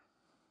weaker.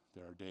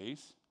 There are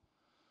days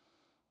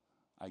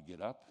I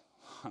get up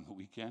on the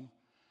weekend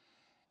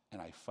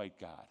and I fight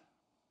God.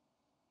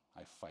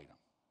 I fight him.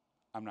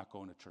 I'm not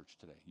going to church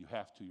today. You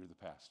have to, you're the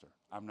pastor.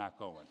 I'm not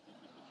going.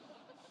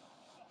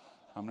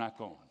 I'm not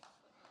going.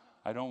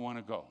 I don't want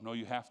to go. No,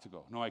 you have to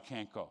go. No, I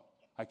can't go.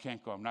 I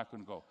can't go. I'm not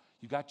going to go.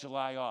 You got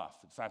July off.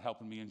 It's not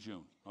helping me in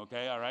June.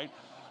 Okay, all right?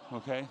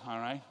 Okay, all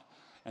right?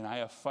 And I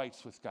have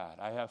fights with God.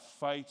 I have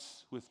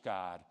fights with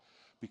God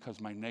because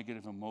my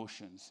negative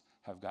emotions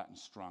have gotten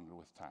stronger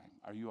with time.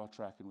 Are you all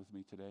tracking with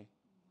me today?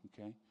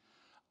 Okay.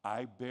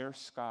 I bear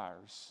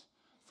scars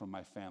from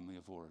my family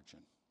of origin,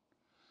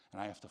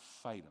 and I have to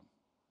fight them.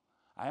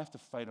 I have to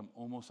fight them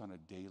almost on a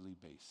daily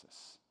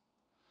basis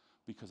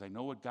because I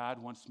know what God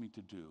wants me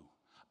to do.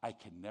 I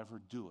can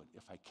never do it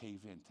if I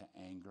cave into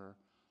anger,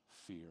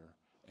 fear,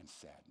 and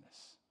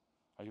sadness.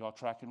 Are you all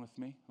tracking with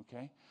me?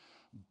 Okay?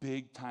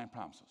 Big time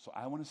problems. So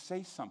I want to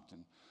say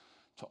something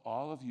to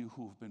all of you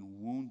who have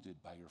been wounded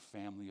by your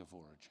family of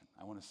origin.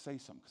 I want to say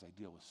something because I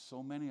deal with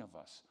so many of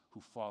us who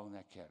fall in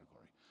that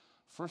category.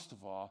 First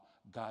of all,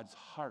 God's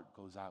heart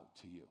goes out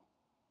to you.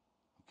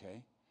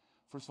 Okay?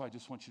 First of all, I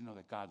just want you to know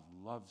that God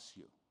loves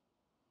you.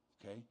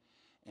 Okay?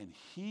 And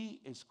he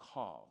is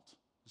called,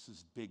 this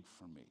is big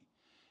for me,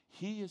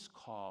 he is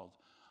called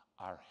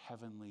our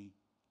Heavenly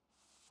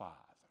Father.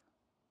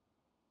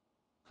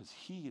 Because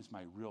he is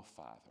my real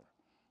father.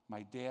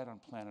 My dad on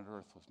planet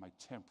Earth was my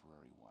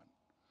temporary one.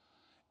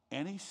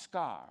 Any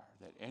scar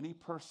that any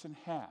person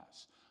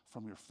has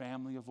from your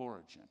family of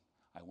origin,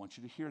 I want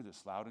you to hear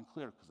this loud and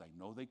clear because I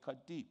know they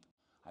cut deep.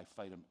 I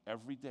fight them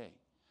every day.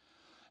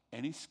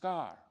 Any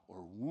scar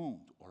or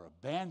wound or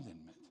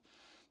abandonment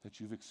that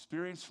you've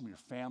experienced from your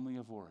family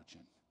of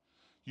origin,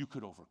 you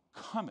could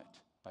overcome it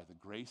by the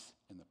grace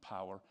and the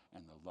power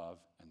and the love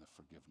and the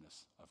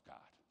forgiveness of God.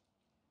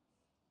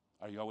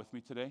 Are you all with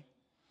me today?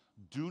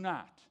 Do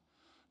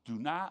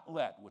not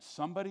let what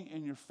somebody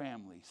in your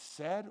family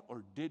said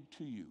or did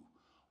to you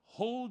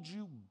hold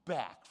you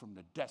back from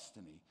the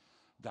destiny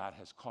God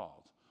has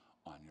called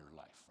on your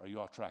life. Are you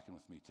all tracking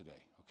with me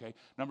today? Okay.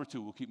 Number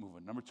 2, we'll keep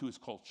moving. Number 2 is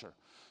culture.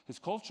 His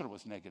culture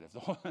was negative.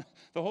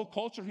 The whole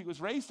culture he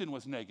was raised in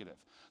was negative.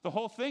 The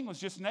whole thing was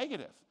just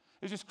negative.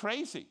 It was just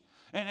crazy.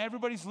 And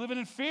everybody's living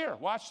in fear.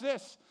 Watch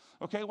this.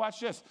 Okay, watch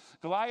this.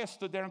 Goliath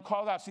stood there and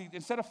called out. See,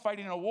 instead of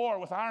fighting a war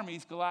with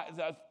armies,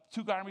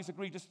 two armies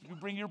agreed, just you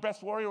bring your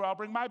best warrior, I'll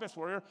bring my best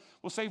warrior.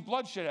 We'll save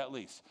bloodshed at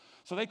least.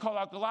 So they called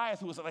out Goliath,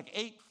 who was like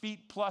 8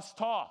 feet plus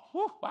tall.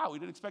 Whew, wow, we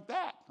didn't expect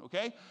that,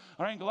 okay?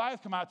 All right, and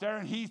Goliath come out there,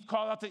 and he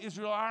called out the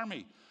Israel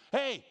army.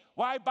 Hey,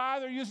 why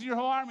bother using your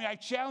whole army? I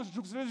challenge the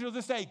troops of Israel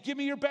this day. Give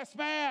me your best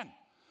man.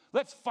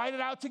 Let's fight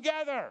it out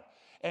together.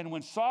 And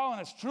when Saul and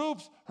his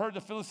troops heard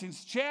the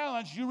Philistines'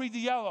 challenge, you read the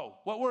yellow.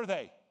 What were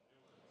they?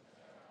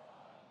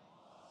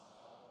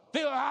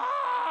 They were,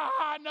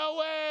 no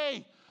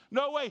way.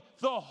 No way.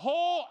 The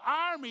whole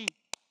army,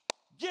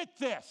 get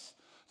this,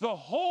 the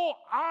whole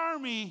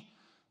army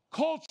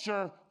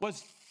culture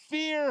was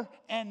fear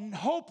and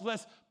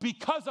hopeless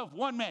because of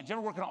one man. Did you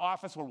ever work in an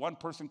office where one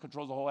person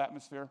controls the whole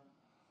atmosphere?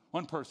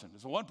 One person.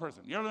 It's one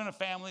person. You ever live in a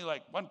family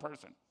like one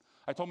person?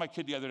 I told my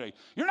kid the other day,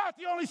 you're not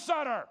the only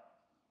Sutter.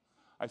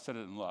 I said it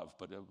in love,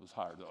 but it was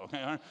hard, though,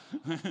 okay?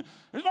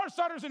 There's more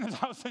Sutters in his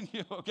house than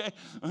you, okay?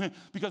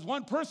 Because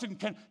one person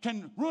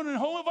can ruin a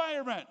whole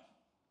environment.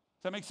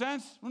 Does that make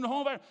sense? Ruin the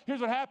whole environment.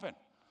 Here's what happened.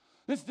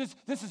 This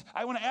is,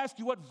 I want to ask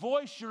you what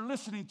voice you're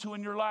listening to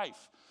in your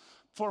life.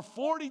 For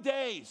 40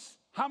 days,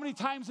 how many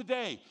times a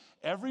day?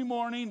 Every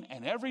morning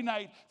and every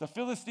night, the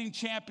Philistine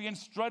champion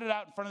strutted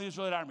out in front of the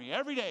Israelite army.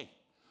 Every day.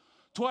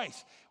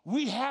 Twice.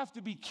 We have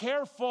to be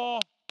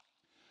careful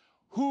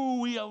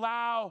who we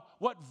allow,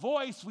 what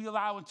voice we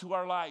allow into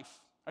our life.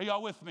 Are you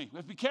all with me? We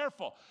have to be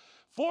careful.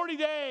 40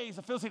 days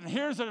of Philistine, and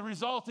here's the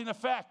resulting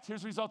effect.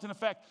 Here's the resulting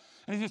effect.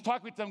 And he's just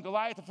talking with them.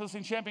 Goliath, the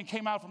Philistine champion,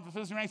 came out from the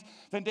Philistine ranks.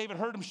 Then David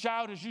heard him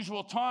shout his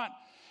usual taunt.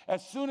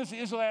 As soon as the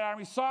Israelite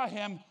army saw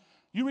him,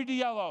 you read the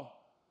yellow.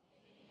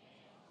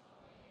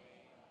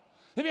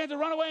 They began to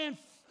run away,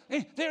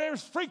 and they were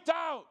freaked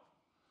out.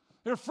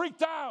 They were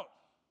freaked out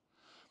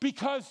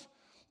because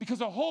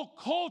the whole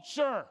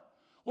culture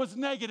was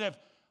negative.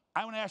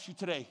 I want to ask you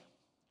today,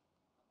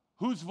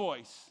 whose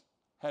voice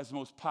has the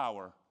most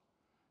power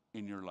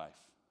in your life?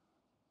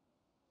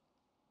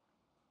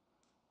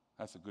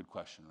 That's a good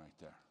question right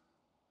there.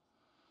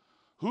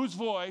 Whose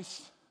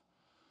voice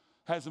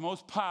has the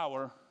most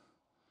power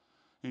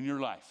in your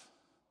life?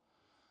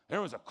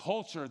 There was a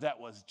culture that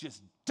was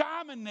just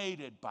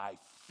dominated by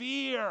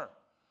fear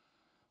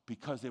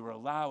because they were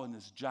allowing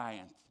this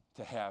giant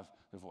to have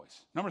their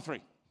voice. Number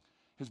 3,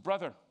 his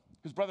brother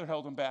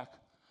held him back.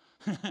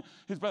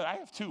 His brother, I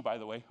have 2, by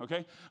the way,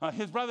 okay?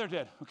 His brother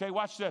did, okay?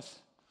 Watch this.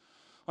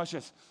 Watch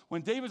this.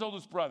 When David's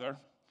oldest brother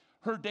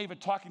heard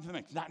David talking to the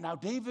man. Now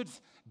David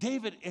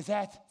is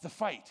at the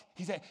fight.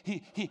 He's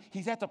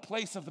at the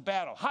place of the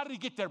battle. How did he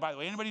get there, by the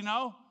way? Anybody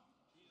know?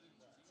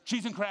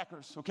 Cheese and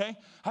crackers, okay?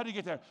 How did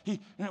he get there?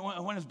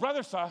 When his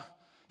brother saw,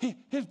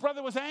 his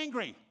brother was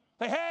angry.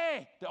 Like,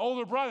 hey, the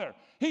older brother,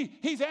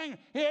 he's angry.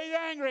 He's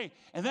angry.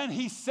 And then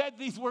he said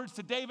these words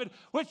to David,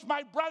 which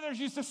my brothers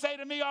used to say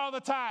to me all the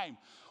time.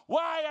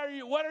 What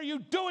are you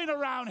doing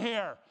around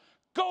here?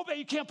 Go back.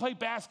 You can't play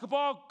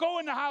basketball. Go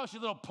in the house,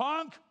 you little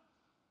punk.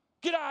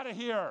 Get out of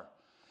here.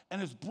 And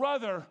his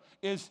brother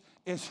is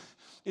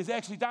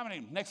actually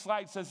dominating. Next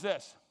slide says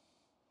this.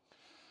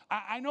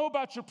 I know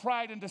about your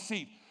pride and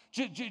deceit.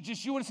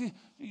 Just you want to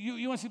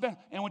see better.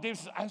 And when David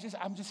says,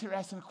 I'm just here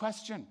asking a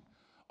question.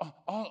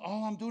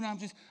 all I'm doing, I'm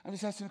just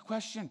asking a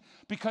question.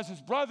 Because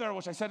his brother,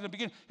 which I said in the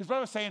beginning, his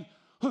brother was saying,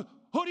 who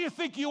do you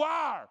think you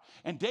are?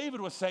 And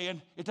David was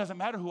saying, it doesn't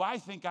matter who I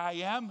think I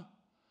am.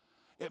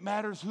 It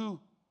matters who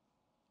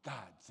God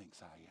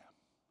thinks I am.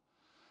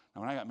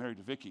 Now, when I got married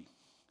to Vicki,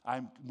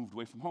 I moved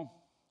away from home.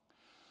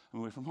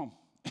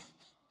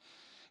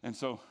 And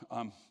so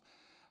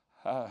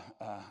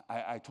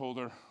I told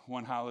her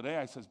one holiday,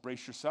 I says,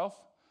 brace yourself.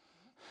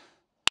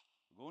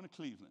 We're going to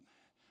Cleveland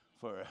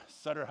for a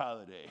Sutter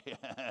holiday.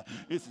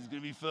 This is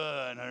going to be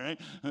fun, all right?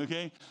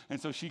 Okay? And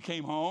so she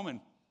came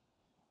home,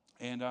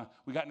 and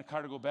we got in the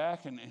car to go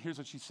back, and here's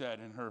what she said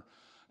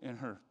in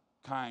her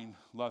kind,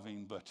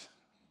 loving, but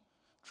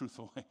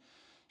truthful way.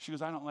 She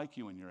goes, I don't like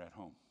you when you're at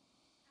home.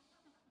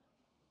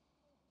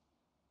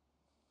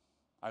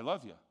 I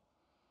love you,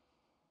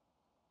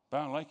 but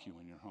I don't like you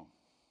when you're home.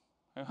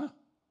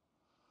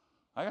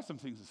 I got some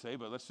things to say,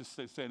 but let's just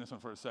stay in this one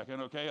for a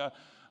second, okay?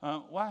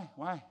 Why?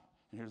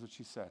 And here's what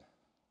she said,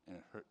 and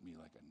it hurt me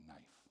like a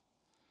knife.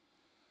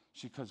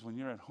 Because when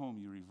you're at home,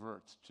 you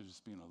revert to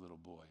just being a little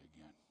boy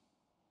again.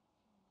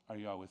 Are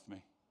you all with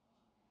me?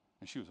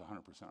 And she was 100%.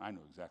 I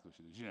know exactly what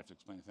she did. She didn't have to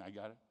explain anything. I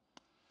got it.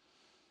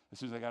 As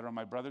soon as I got around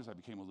my brothers, I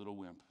became a little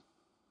wimp.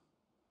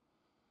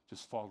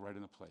 Just fall right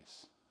into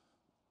place.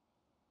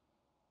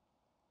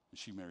 And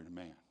she married a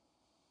man.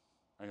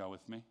 Are you all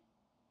with me?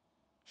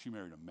 She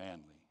married a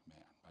manly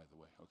man, by the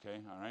way.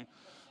 Okay, all right,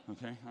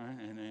 okay, all right,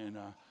 and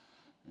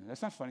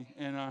that's not funny.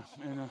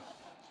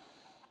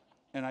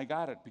 And I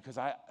got it because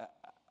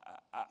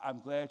I'm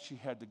glad she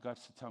had the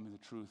guts to tell me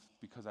the truth,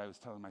 because I was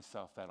telling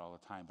myself that all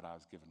the time, but I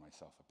was giving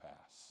myself a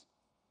pass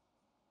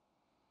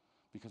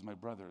because my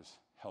brothers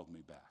held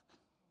me back,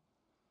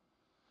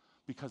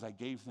 because I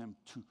gave them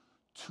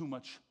too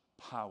much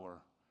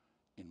power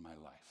in my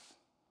life.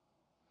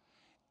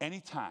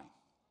 Anytime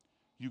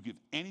you give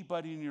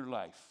anybody in your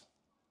life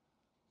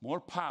more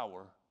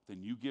power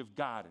than you give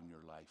God in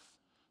your life,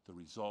 the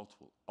result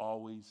will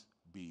always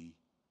be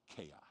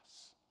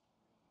chaos.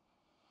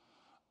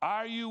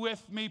 Are you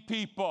with me,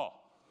 people?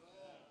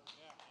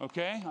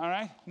 Okay, all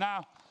right.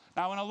 Now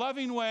in a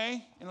loving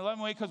way,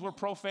 because we're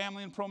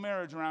pro-family and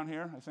pro-marriage around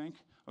here, I think.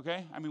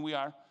 Okay? I mean, we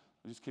are.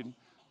 I'm just kidding.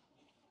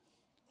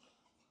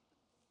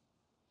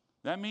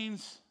 That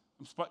means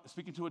I'm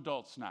speaking to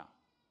adults now.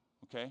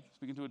 Okay?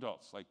 Speaking to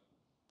adults, like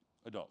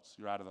adults.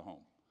 You're out of the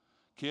home.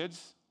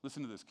 Kids,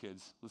 listen to this,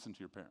 kids. Listen to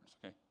your parents,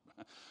 okay?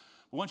 But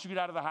once you get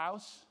out of the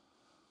house,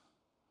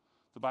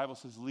 the Bible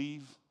says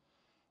leave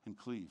and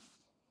cleave.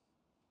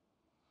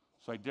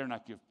 So I dare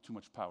not give too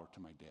much power to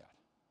my dad.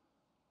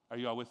 Are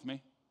you all with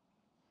me?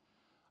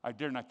 I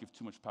dare not give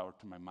too much power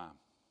to my mom.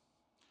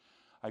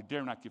 I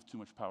dare not give too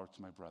much power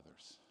to my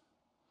brothers.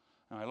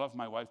 And I love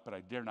my wife, but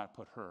I dare not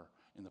put her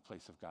in the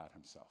place of God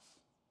himself.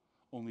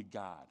 Only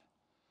God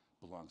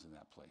belongs in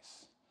that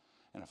place.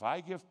 And if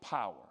I give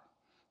power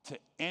to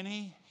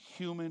any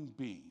human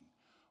being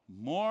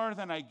more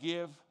than I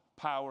give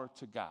power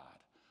to God,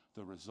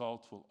 the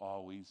result will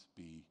always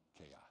be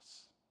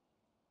chaos.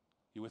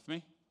 You with me?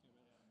 Amen.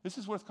 This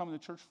is worth coming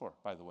to church for,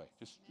 by the way.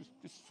 Just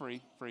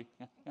free.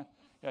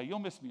 Yeah, you'll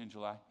miss me in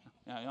July.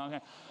 Yeah,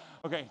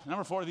 okay,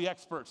 number 4, the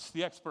experts,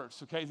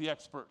 okay, the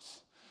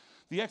experts.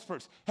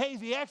 Hey,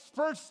 the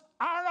experts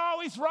aren't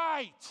always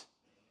right.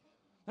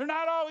 They're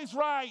not always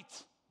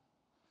right.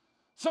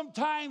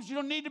 Sometimes you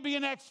don't need to be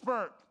an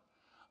expert.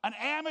 An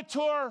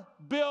amateur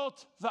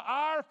built the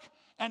ark,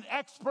 and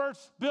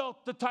experts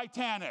built the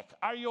Titanic.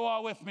 Are you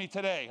all with me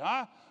today,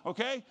 huh?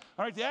 Okay?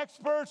 All right, the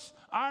experts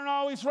aren't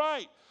always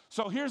right.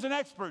 So here's an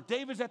expert.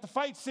 David's at the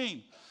fight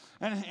scene.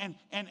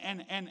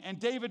 And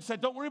David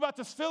said, don't worry about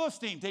this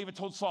Philistine. David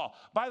told Saul,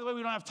 by the way,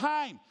 we don't have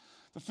time.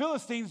 The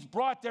Philistines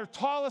brought their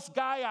tallest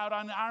guy out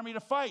on the army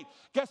to fight.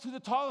 Guess who the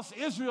tallest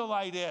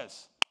Israelite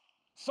is?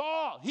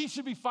 Saul. He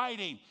should be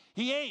fighting.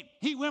 He ain't.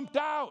 He wimped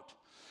out.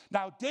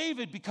 Now,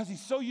 David, because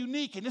he's so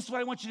unique, and this is what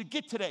I want you to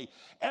get today,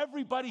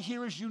 everybody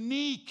here is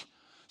unique.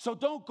 So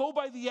don't go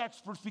by the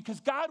experts,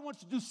 because God wants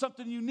to do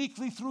something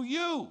uniquely through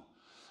you.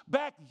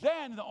 Back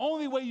then, the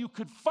only way you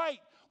could fight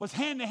was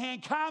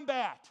hand-to-hand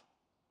combat.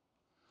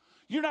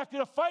 You're not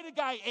going to fight a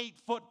guy 8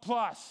 foot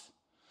plus,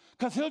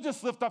 because he'll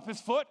just lift up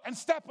his foot and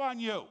step on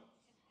you.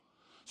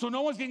 So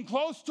no one's getting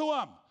close to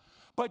him.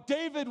 But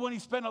David, when he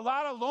spent a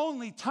lot of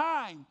lonely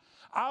time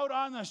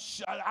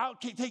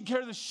out taking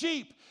care of the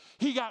sheep,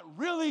 he got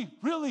really,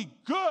 really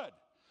good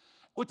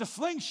with the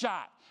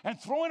slingshot and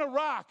throwing a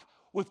rock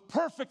with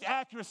perfect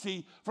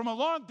accuracy from a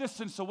long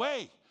distance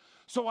away.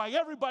 So while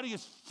everybody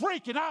is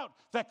freaking out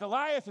that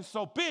Goliath is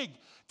so big,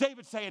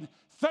 David's saying,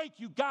 thank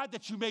you, God,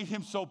 that you made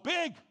him so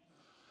big.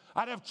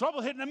 I'd have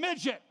trouble hitting a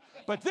midget.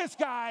 But this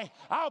guy,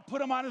 I'll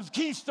put him on his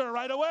keister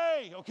right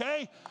away,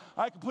 okay?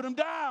 I can put him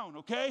down,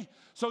 okay?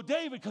 So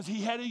David, because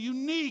he had a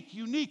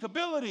unique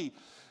ability,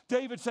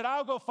 David said,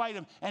 I'll go fight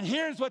him. And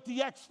here's what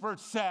the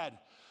experts said.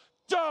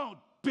 Don't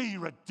be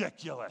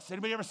ridiculous.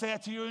 Anybody ever say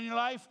that to you in your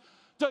life?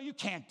 You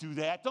can't do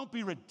that. Don't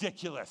be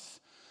ridiculous.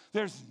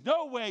 There's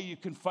no way you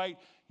can fight.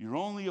 You're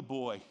only a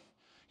boy.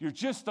 You're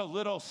just a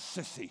little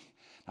sissy.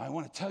 Now, I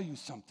want to tell you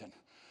something.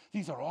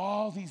 These are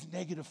all these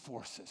negative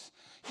forces.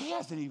 He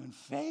hasn't even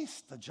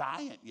faced the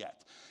giant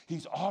yet.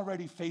 He's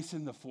already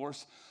facing the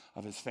force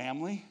of his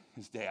family,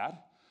 his dad,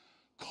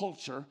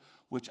 culture,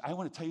 which I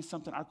want to tell you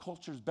something, our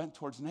culture is bent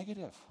towards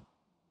negative.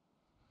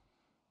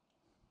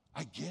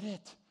 I get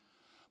it.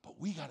 But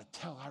we got to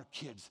tell our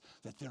kids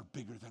that they're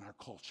bigger than our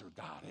culture,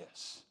 God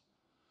is.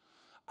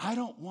 I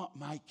don't want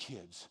my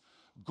kids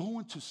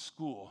going to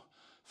school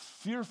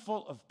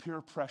fearful of peer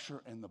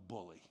pressure and the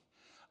bully.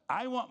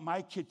 I want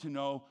my kid to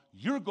know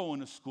you're going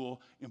to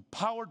school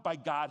empowered by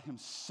God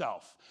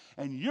himself,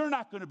 and you're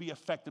not going to be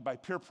affected by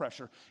peer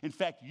pressure. In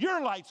fact,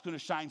 your light's going to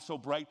shine so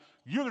bright,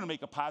 you're going to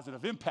make a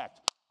positive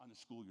impact on the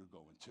school you're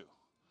going to.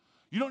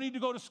 You don't need to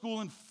go to school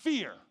in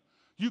fear.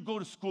 You go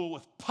to school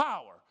with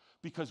power,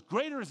 because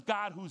greater is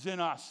God who's in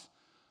us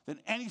than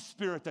any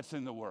spirit that's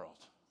in the world.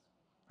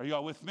 Are you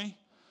all with me?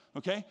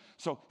 Okay?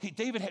 So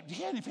David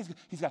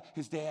he's got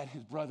his dad,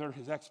 his brother,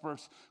 his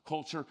experts,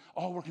 culture,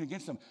 all working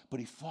against him, but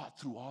he fought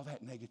through all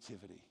that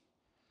negativity.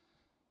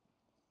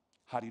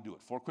 How do you do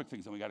it? 4 quick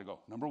things, then we got to go.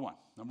 Number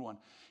one,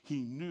 he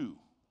knew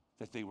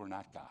that they were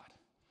not God.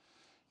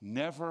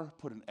 Never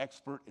put an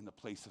expert in the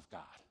place of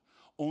God.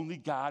 Only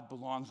God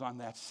belongs on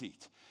that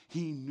seat.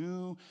 He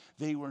knew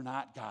they were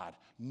not God.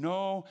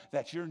 Know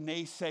that your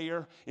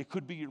naysayer, it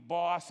could be your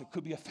boss, it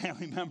could be a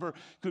family member, it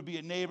could be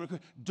a neighbor.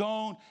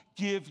 Don't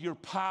give your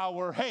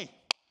power. Hey,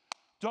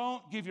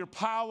 don't give your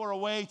power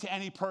away to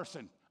any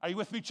person. Are you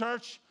with me,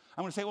 church?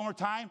 I'm going to say it one more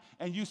time,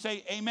 and you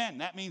say amen.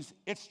 That means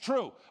it's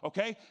true,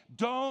 okay?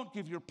 Don't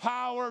give your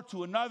power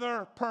to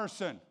another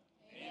person.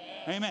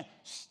 Amen.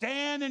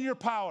 Stand in your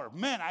power.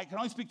 Men, I can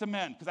only speak to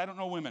men because I don't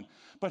know women.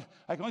 But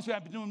I can only speak,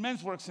 I've been doing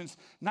men's work since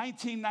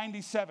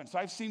 1997. So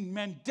I've seen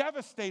men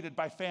devastated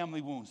by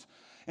family wounds.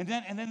 And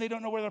then they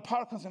don't know where their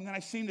power comes from. And then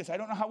I've seen this. I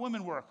don't know how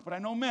women work, but I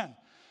know men.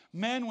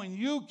 Men, when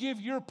you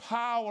give your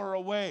power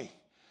away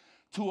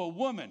to a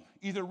woman,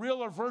 either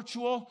real or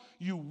virtual,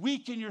 you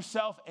weaken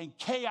yourself and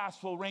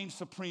chaos will reign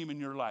supreme in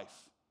your life.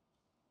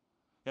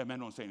 Yeah, men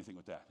don't say anything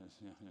with that.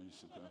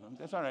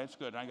 That's all right. It's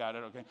good. I got it.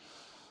 Okay.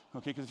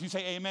 Okay, because if you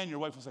say amen, your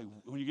wife will say,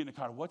 when you get in the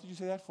car, what did you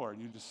say that for?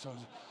 And you just,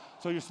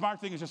 so your smart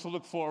thing is just to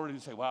look forward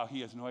and say, wow, he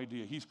has no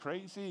idea. He's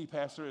crazy,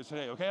 pastor is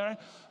today. Okay, all right?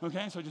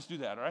 Okay, so just do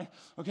that, all right?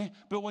 Okay,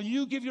 but when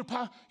you give your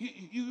power,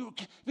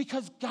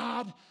 because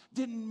God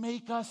didn't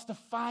make us to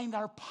find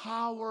our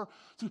power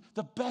through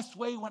the best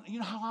way. You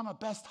know how I'm a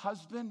best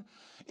husband?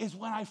 Is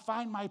when I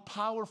find my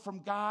power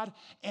from God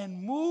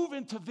and move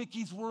into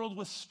Vicky's world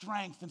with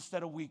strength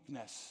instead of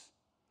weakness.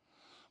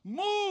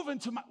 Move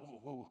into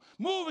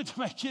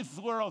my kids'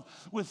 world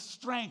with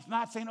strength,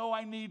 not saying, oh,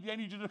 I need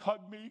you to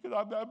hug me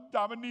because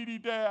I'm a needy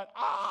dad.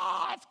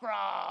 It's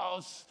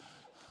gross.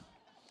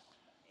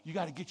 You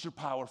got to get your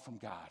power from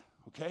God,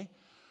 okay?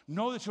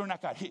 Know that you're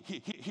not God.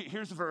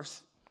 Here's the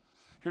verse.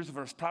 Here's the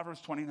verse,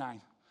 Proverbs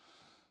 29.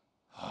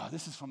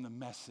 This is from the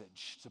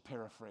Message. It's a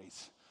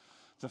paraphrase.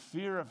 The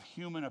fear of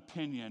human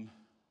opinion,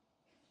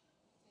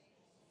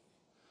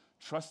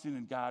 trusting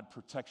in God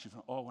protects you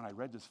from, when I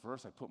read this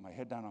verse, I put my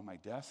head down on my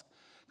desk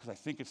because I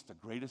think it's the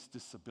greatest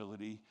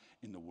disability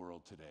in the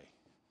world today.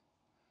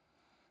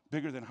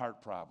 Bigger than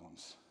heart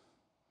problems.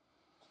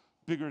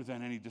 Bigger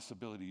than any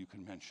disability you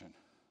can mention.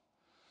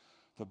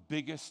 The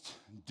biggest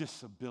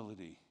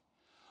disability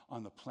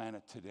on the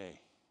planet today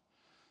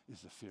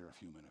is the fear of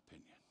human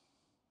opinion.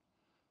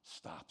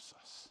 Stops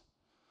us.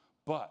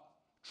 But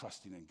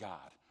trusting in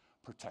God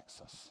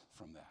protects us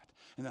from that.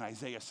 And then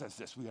Isaiah says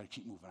this. We got to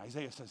keep moving.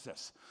 Isaiah says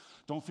this.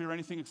 Don't fear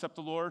anything except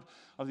the Lord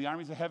of the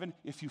armies of heaven.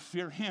 If you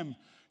fear him,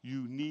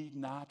 you need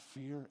not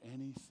fear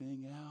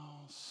anything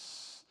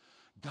else.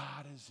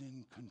 God is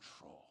in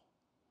control.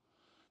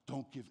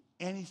 Don't give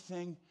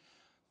anything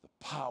the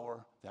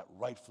power that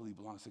rightfully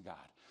belongs to God.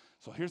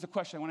 So here's the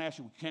question I want to ask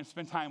you. We can't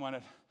spend time on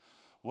it.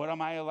 What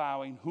am I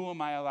allowing? Who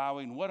am I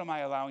allowing? What am I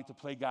allowing to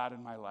play God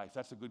in my life?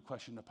 That's a good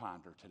question to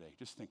ponder today.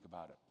 Just think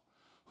about it.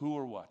 Who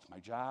or what? My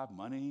job,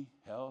 money,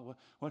 health?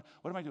 What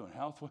am I doing?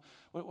 Health?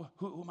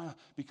 Who am I?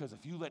 Because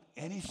if you let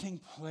anything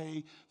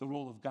play the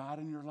role of God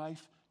in your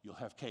life, you'll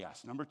have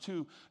chaos. Number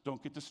 2,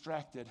 don't get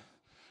distracted.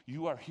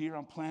 You are here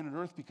on planet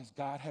Earth because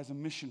God has a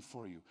mission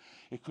for you.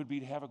 It could be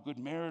to have a good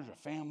marriage, a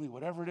family,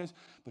 whatever it is,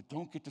 but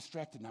don't get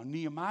distracted. Now,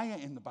 Nehemiah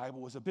in the Bible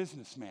was a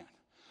businessman.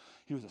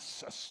 He was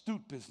an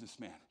astute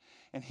businessman.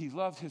 And he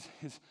loved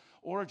his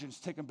origins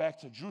taken back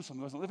to Jerusalem.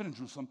 He wasn't living in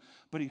Jerusalem,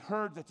 but he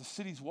heard that the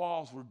city's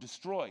walls were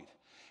destroyed.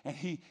 And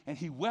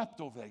he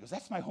wept over that. He goes,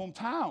 that's my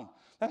hometown.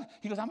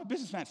 He goes, I'm a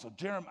businessman. So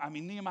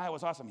Nehemiah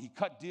was awesome. He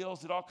cut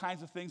deals, did all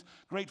kinds of things,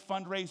 great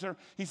fundraiser.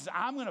 He says,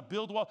 I'm going to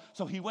build a wall.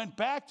 So he went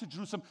back to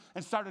Jerusalem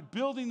and started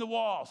building the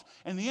walls.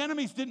 And the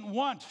enemies didn't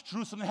want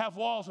Jerusalem to have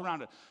walls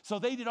around it. So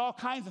they did all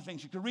kinds of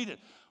things. You can read it.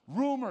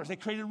 Rumors. They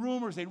created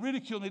rumors. They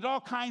ridiculed. They did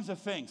all kinds of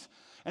things.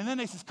 And then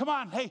they says, come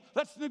on, hey,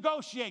 let's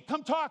negotiate.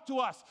 Come talk to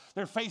us.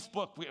 They're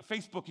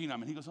Facebooking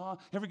them. And he goes,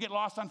 ever get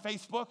lost on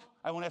Facebook?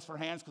 I won't ask for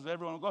hands because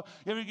everyone will go.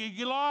 You ever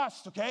get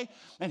lost, okay?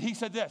 And he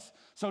said this.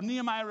 So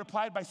Nehemiah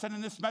replied by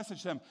sending this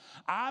message to them.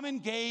 I'm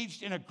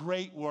engaged in a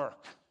great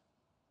work.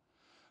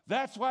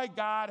 That's why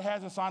God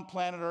has us on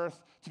planet Earth,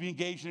 to be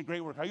engaged in a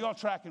great work. Are you all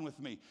tracking with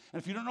me?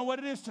 And if you don't know what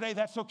it is today,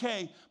 that's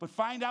okay. But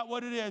find out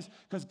what it is,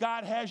 because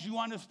God has you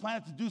on this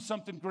planet to do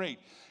something great.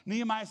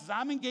 Nehemiah says,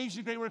 I'm engaged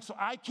in great work, so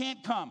I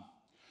can't come.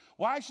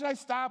 Why should I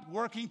stop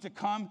working to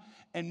come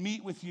and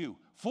meet with you?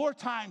 4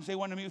 times they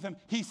wanted to meet with him.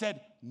 He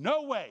said,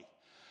 no way.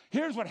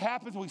 Here's what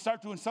happens when we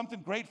start doing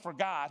something great for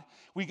God.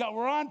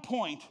 We're on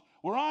point,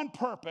 we're on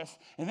purpose,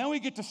 and then we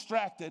get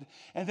distracted,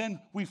 and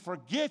then we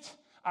forget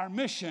our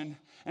mission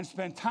and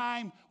spend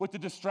time with the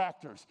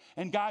distractors.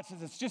 And God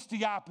says it's just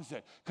the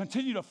opposite.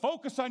 Continue to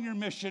focus on your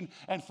mission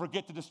and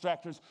forget the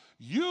distractors.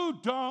 You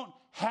don't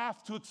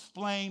have to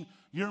explain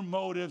your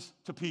motives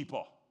to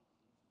people.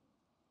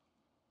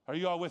 Are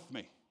you all with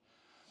me?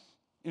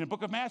 In the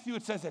book of Matthew,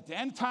 it says at the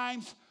end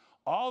times,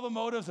 all the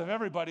motives of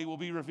everybody will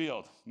be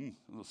revealed. A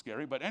little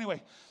scary, but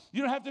anyway,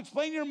 you don't have to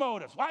explain your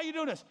motives. Why are you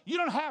doing this? You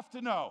don't have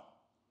to know.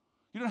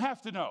 You don't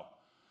have to know.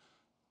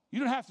 You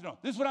don't have to know.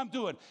 This is what I'm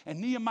doing. And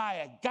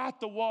Nehemiah got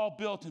the wall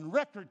built in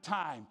record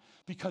time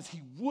because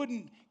he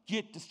wouldn't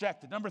get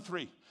distracted. Number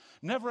 3,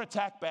 never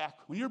attack back.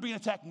 When you're being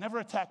attacked, never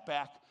attack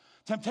back.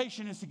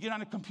 Temptation is to get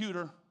on a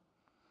computer,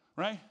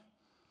 right?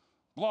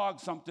 Blog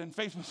something,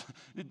 Facebook.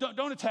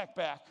 Don't attack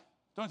back.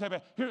 Don't attack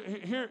back.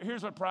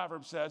 Here's what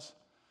Proverbs says.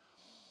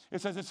 It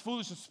says, it's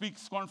foolish to speak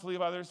scornfully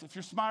of others. If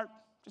you're smart,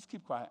 just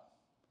keep quiet.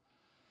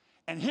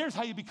 And here's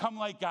how you become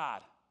like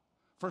God.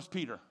 1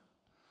 Peter.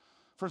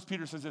 1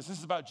 Peter says this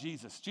is about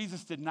Jesus.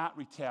 Jesus did not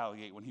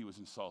retaliate when he was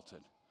insulted,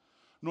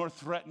 nor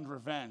threatened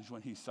revenge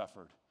when he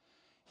suffered.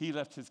 He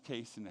left his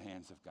case in the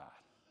hands of God.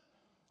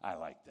 I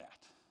like that.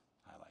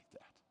 I like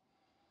that.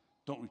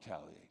 Don't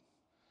retaliate.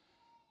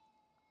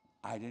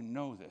 I didn't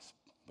know this,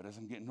 but as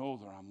I'm getting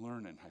older, I'm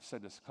learning. I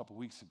said this a couple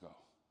weeks ago.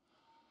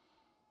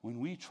 When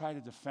we try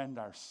to defend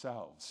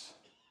ourselves,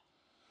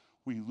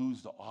 we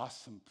lose the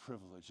awesome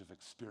privilege of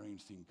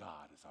experiencing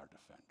God as our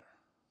defender.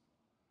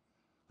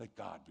 Let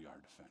God be our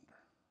defender.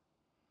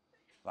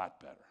 A lot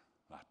better,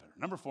 a lot better.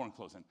 Number 4 in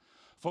closing,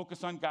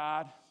 focus on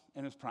God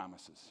and his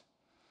promises.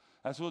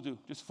 That's what we'll do.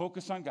 Just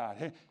focus on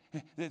God.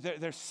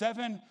 There's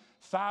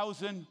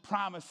 7,000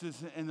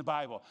 promises in the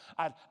Bible.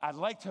 I'd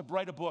like to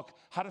write a book,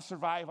 How to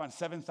Survive on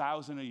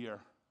 7,000 a Year.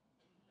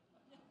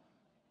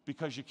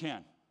 Because you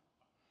can.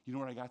 You know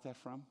where I got that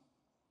from?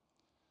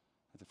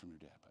 I got that from your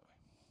dad, by the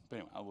way. But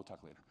anyway, we'll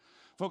talk later.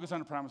 Focus on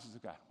the promises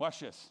of God.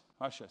 Watch this.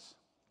 Watch this.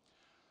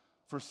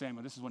 1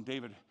 Samuel, this is when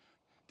David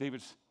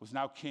was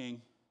now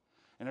king,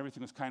 and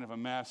everything was kind of a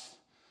mess.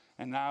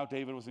 And now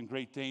David was in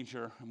great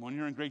danger. And when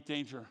you're in great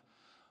danger,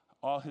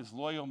 all his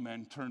loyal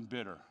men turn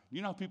bitter.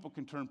 You know how people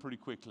can turn pretty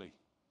quickly.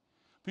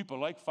 People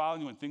like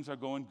following you when things are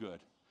going good.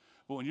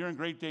 But when you're in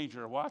great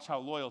danger, watch how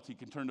loyalty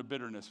can turn to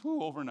bitterness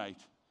overnight.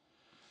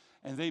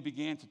 And they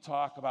began to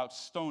talk about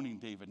stoning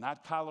David,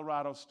 not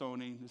Colorado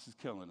stoning. This is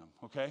killing him,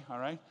 okay? All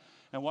right?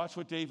 And watch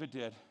what David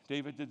did.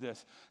 David did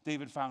this.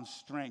 David found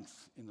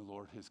strength in the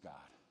Lord his God.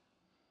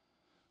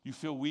 You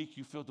feel weak,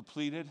 you feel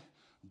depleted.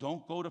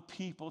 Don't go to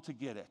people to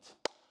get it.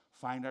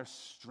 Find our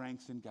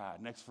strength in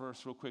God. Next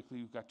verse, real quickly.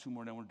 We've got 2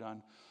 more, then we're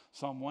done.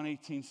 Psalm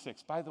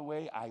 118:6. By the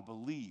way, I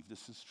believe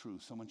this is true.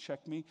 Someone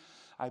check me.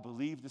 I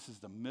believe this is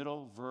the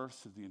middle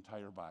verse of the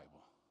entire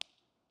Bible.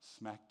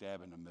 Smack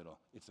dab in the middle.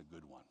 It's a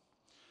good one.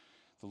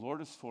 The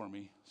Lord is for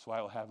me, so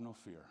I will have no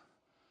fear.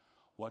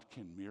 What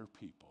can mere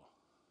people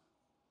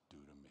do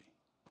to me?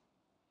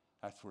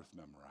 That's worth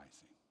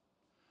memorizing.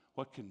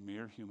 What can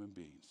mere human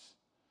beings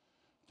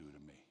do to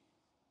me?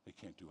 They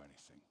can't do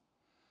anything,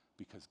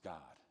 because God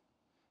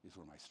is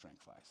where my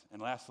strength lies.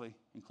 And lastly,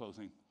 in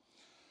closing,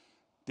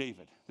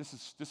 David. This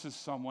is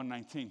Psalm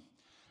 119.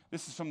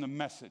 This is from the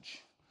Message.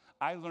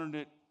 I learned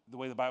it the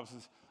way the Bible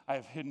says, I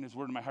have hidden his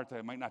word in my heart that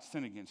I might not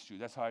sin against you.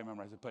 That's how I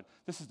memorize it. But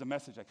this is the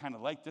Message. I kind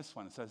of like this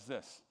one. It says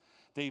this.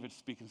 David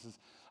speaking says,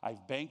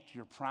 I've banked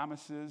your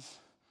promises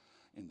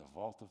in the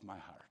vault of my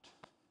heart.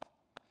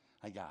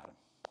 I got them.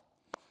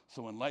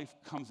 So when life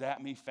comes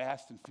at me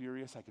fast and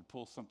furious, I could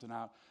pull something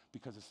out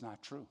because it's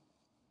not true.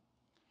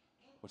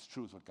 What's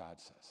true is what God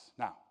says.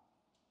 Now,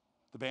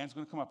 the band's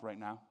going to come up right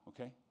now,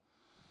 okay?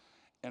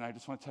 And I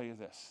just want to tell you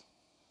this.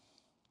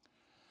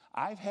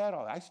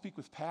 I speak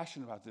with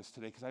passion about this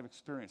today because I've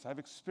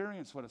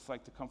experienced what it's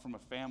like to come from a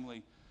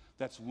family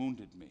that's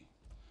wounded me,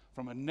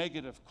 from a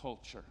negative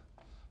culture,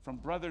 from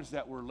brothers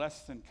that were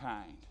less than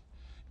kind,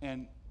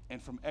 and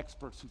from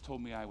experts who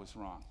told me I was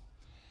wrong.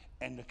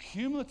 And the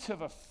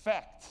cumulative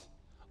effect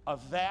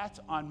of that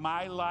on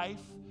my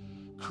life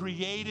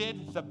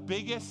created the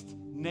biggest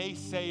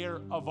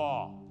naysayer of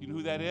all. You know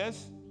who that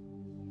is?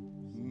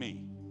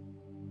 Me.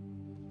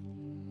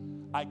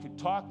 I could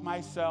talk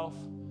myself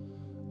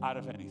out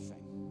of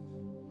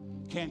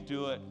anything. Can't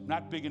do it,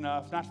 not big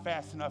enough, not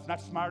fast enough, not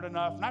smart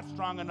enough, not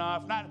strong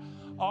enough, not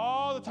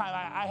all the time.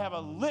 I have a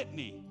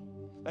litany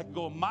that can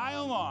go a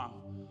mile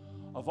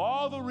long of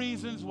all the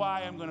reasons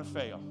why I'm going to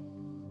fail.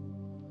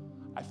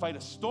 I fight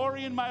a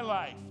story in my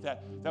life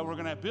that we're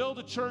going to build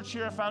a church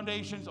here at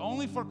Foundations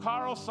only for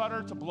Carl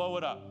Sutter to blow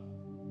it up.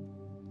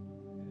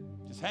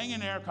 Just hang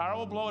in there. Carl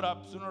will blow it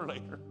up sooner or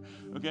later,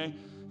 okay?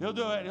 He'll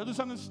do it. He'll do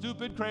something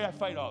stupid, crazy. I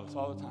fight all this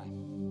all the time.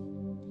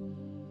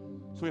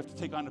 So we have to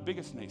take on the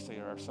biggest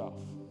naysayer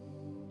ourselves.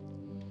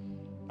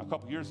 A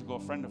couple years ago, a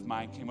friend of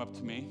mine came up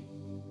to me.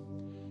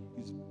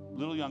 He's a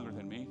little younger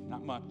than me,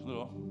 not much,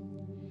 little.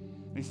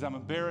 And he says, I'm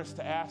embarrassed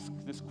to ask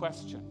this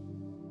question.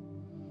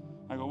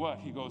 I go, what?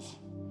 He goes,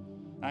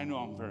 I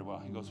know him very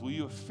well. He goes, will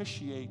you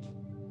officiate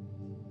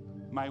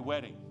my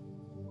wedding?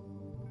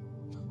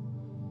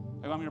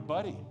 I go, I'm your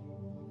buddy.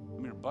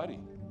 I'm your buddy.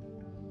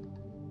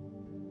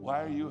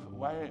 Why are you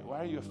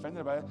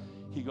offended by it?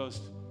 He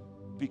goes,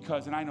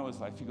 because, and I know his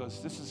life. He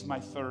goes, this is my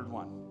third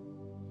one.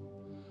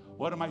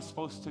 What am I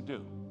supposed to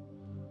do?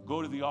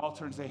 Go to the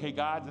altar and say, hey,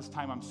 God, this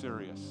time I'm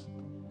serious.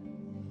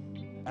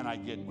 And I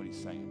get what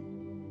he's saying.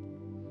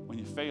 When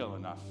you fail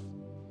enough,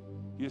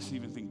 you just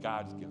even think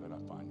God's given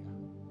up on you.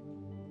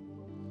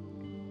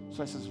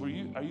 So I says,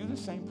 are you the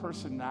same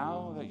person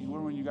now that you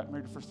were when you got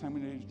married the first time?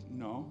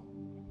 No.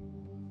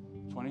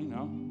 20?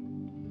 No.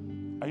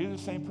 Are you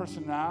the same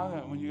person now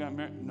that when you got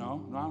married?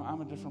 No,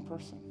 I'm a different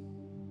person.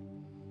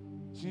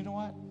 So you know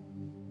what?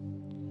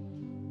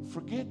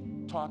 Forget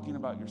talking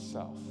about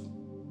yourself.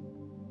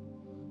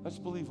 Let's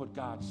believe what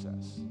God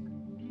says,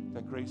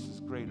 that grace is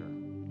greater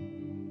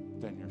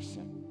than your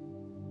sin.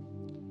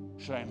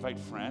 Should I invite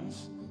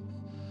friends?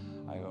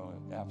 I go,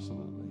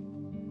 absolutely.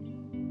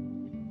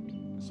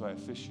 So I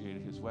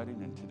officiated his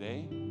wedding, and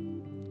today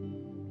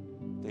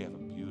they have a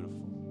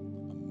beautiful,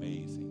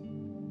 amazing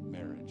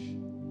marriage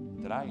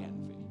that I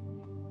envy.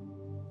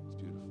 It's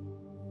beautiful.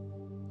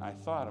 I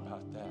thought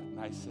about that, and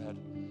I said,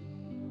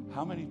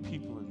 how many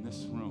people in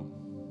this room,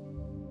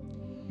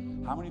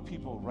 how many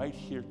people right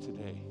here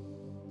today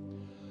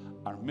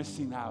are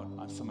missing out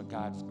on some of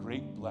God's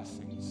great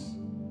blessings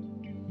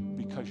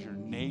because you're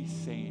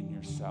naysaying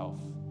yourself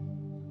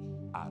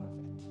out of it?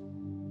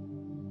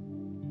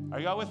 Are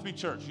y'all with me,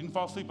 church? You didn't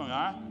fall asleep on me, all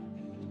right?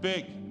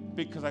 Big,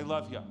 because I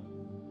love you.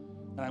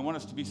 And I want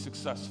us to be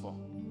successful.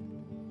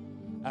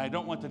 And I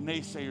don't want the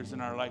naysayers in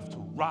our life to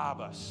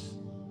rob us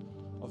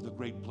of the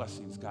great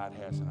blessings God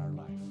has in our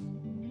life.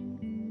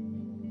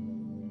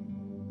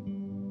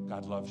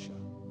 God loves you.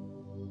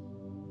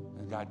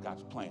 And God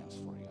got plans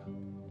for you.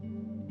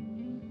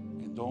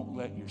 And don't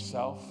let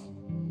yourself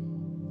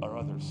or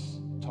others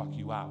talk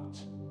you out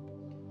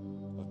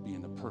of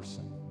being the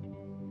person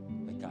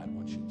that God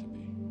wants you to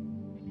be.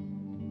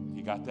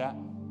 You got that?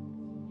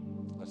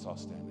 Let's all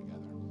stand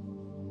together.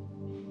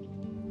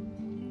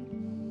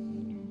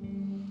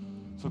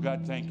 So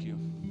God, thank you.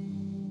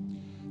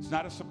 It's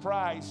not a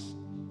surprise.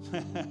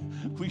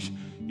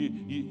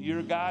 You're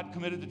a God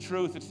committed to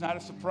truth. It's not a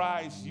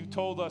surprise. You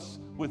told us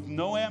with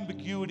no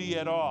ambiguity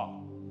at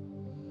all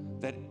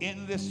that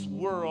in this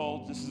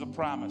world, this is a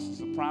promise.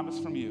 It's a promise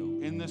from you.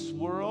 In this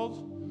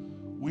world,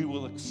 we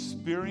will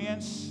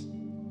experience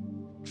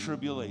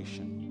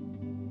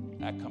tribulation.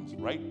 That comes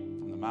right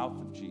from the mouth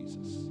of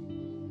Jesus.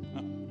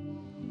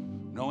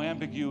 No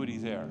ambiguity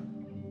there.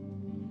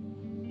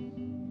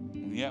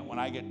 And yet, when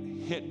I get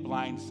hit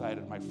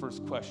blindsided, my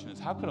first question is,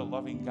 how could a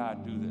loving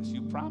God do this?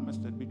 You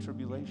promised there'd be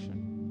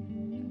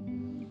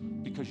tribulation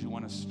because you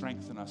want to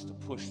strengthen us to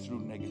push through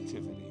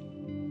negativity,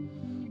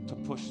 to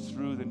push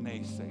through the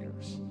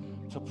naysayers,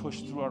 to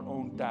push through our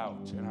own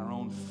doubt and our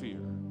own fear,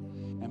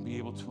 and be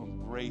able to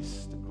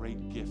embrace the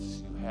great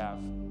gifts you have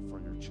for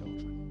your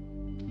children.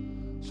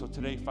 So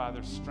today,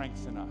 Father,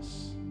 strengthen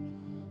us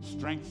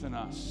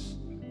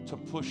to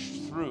push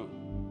through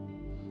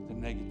the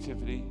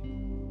negativity,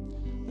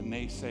 the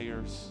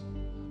naysayers,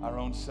 our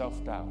own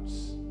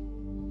self-doubts,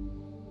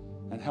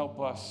 and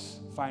help us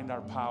find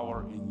our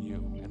power in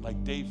you. And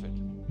like David,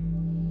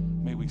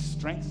 may we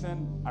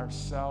strengthen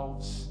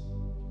ourselves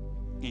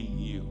in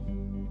you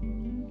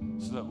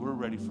so that we're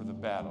ready for the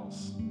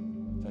battles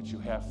that you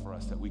have for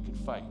us, that we can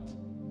fight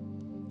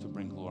to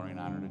bring glory and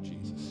honor to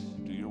Jesus.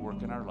 Do your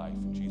work in our life.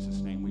 In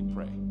Jesus' name we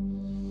pray.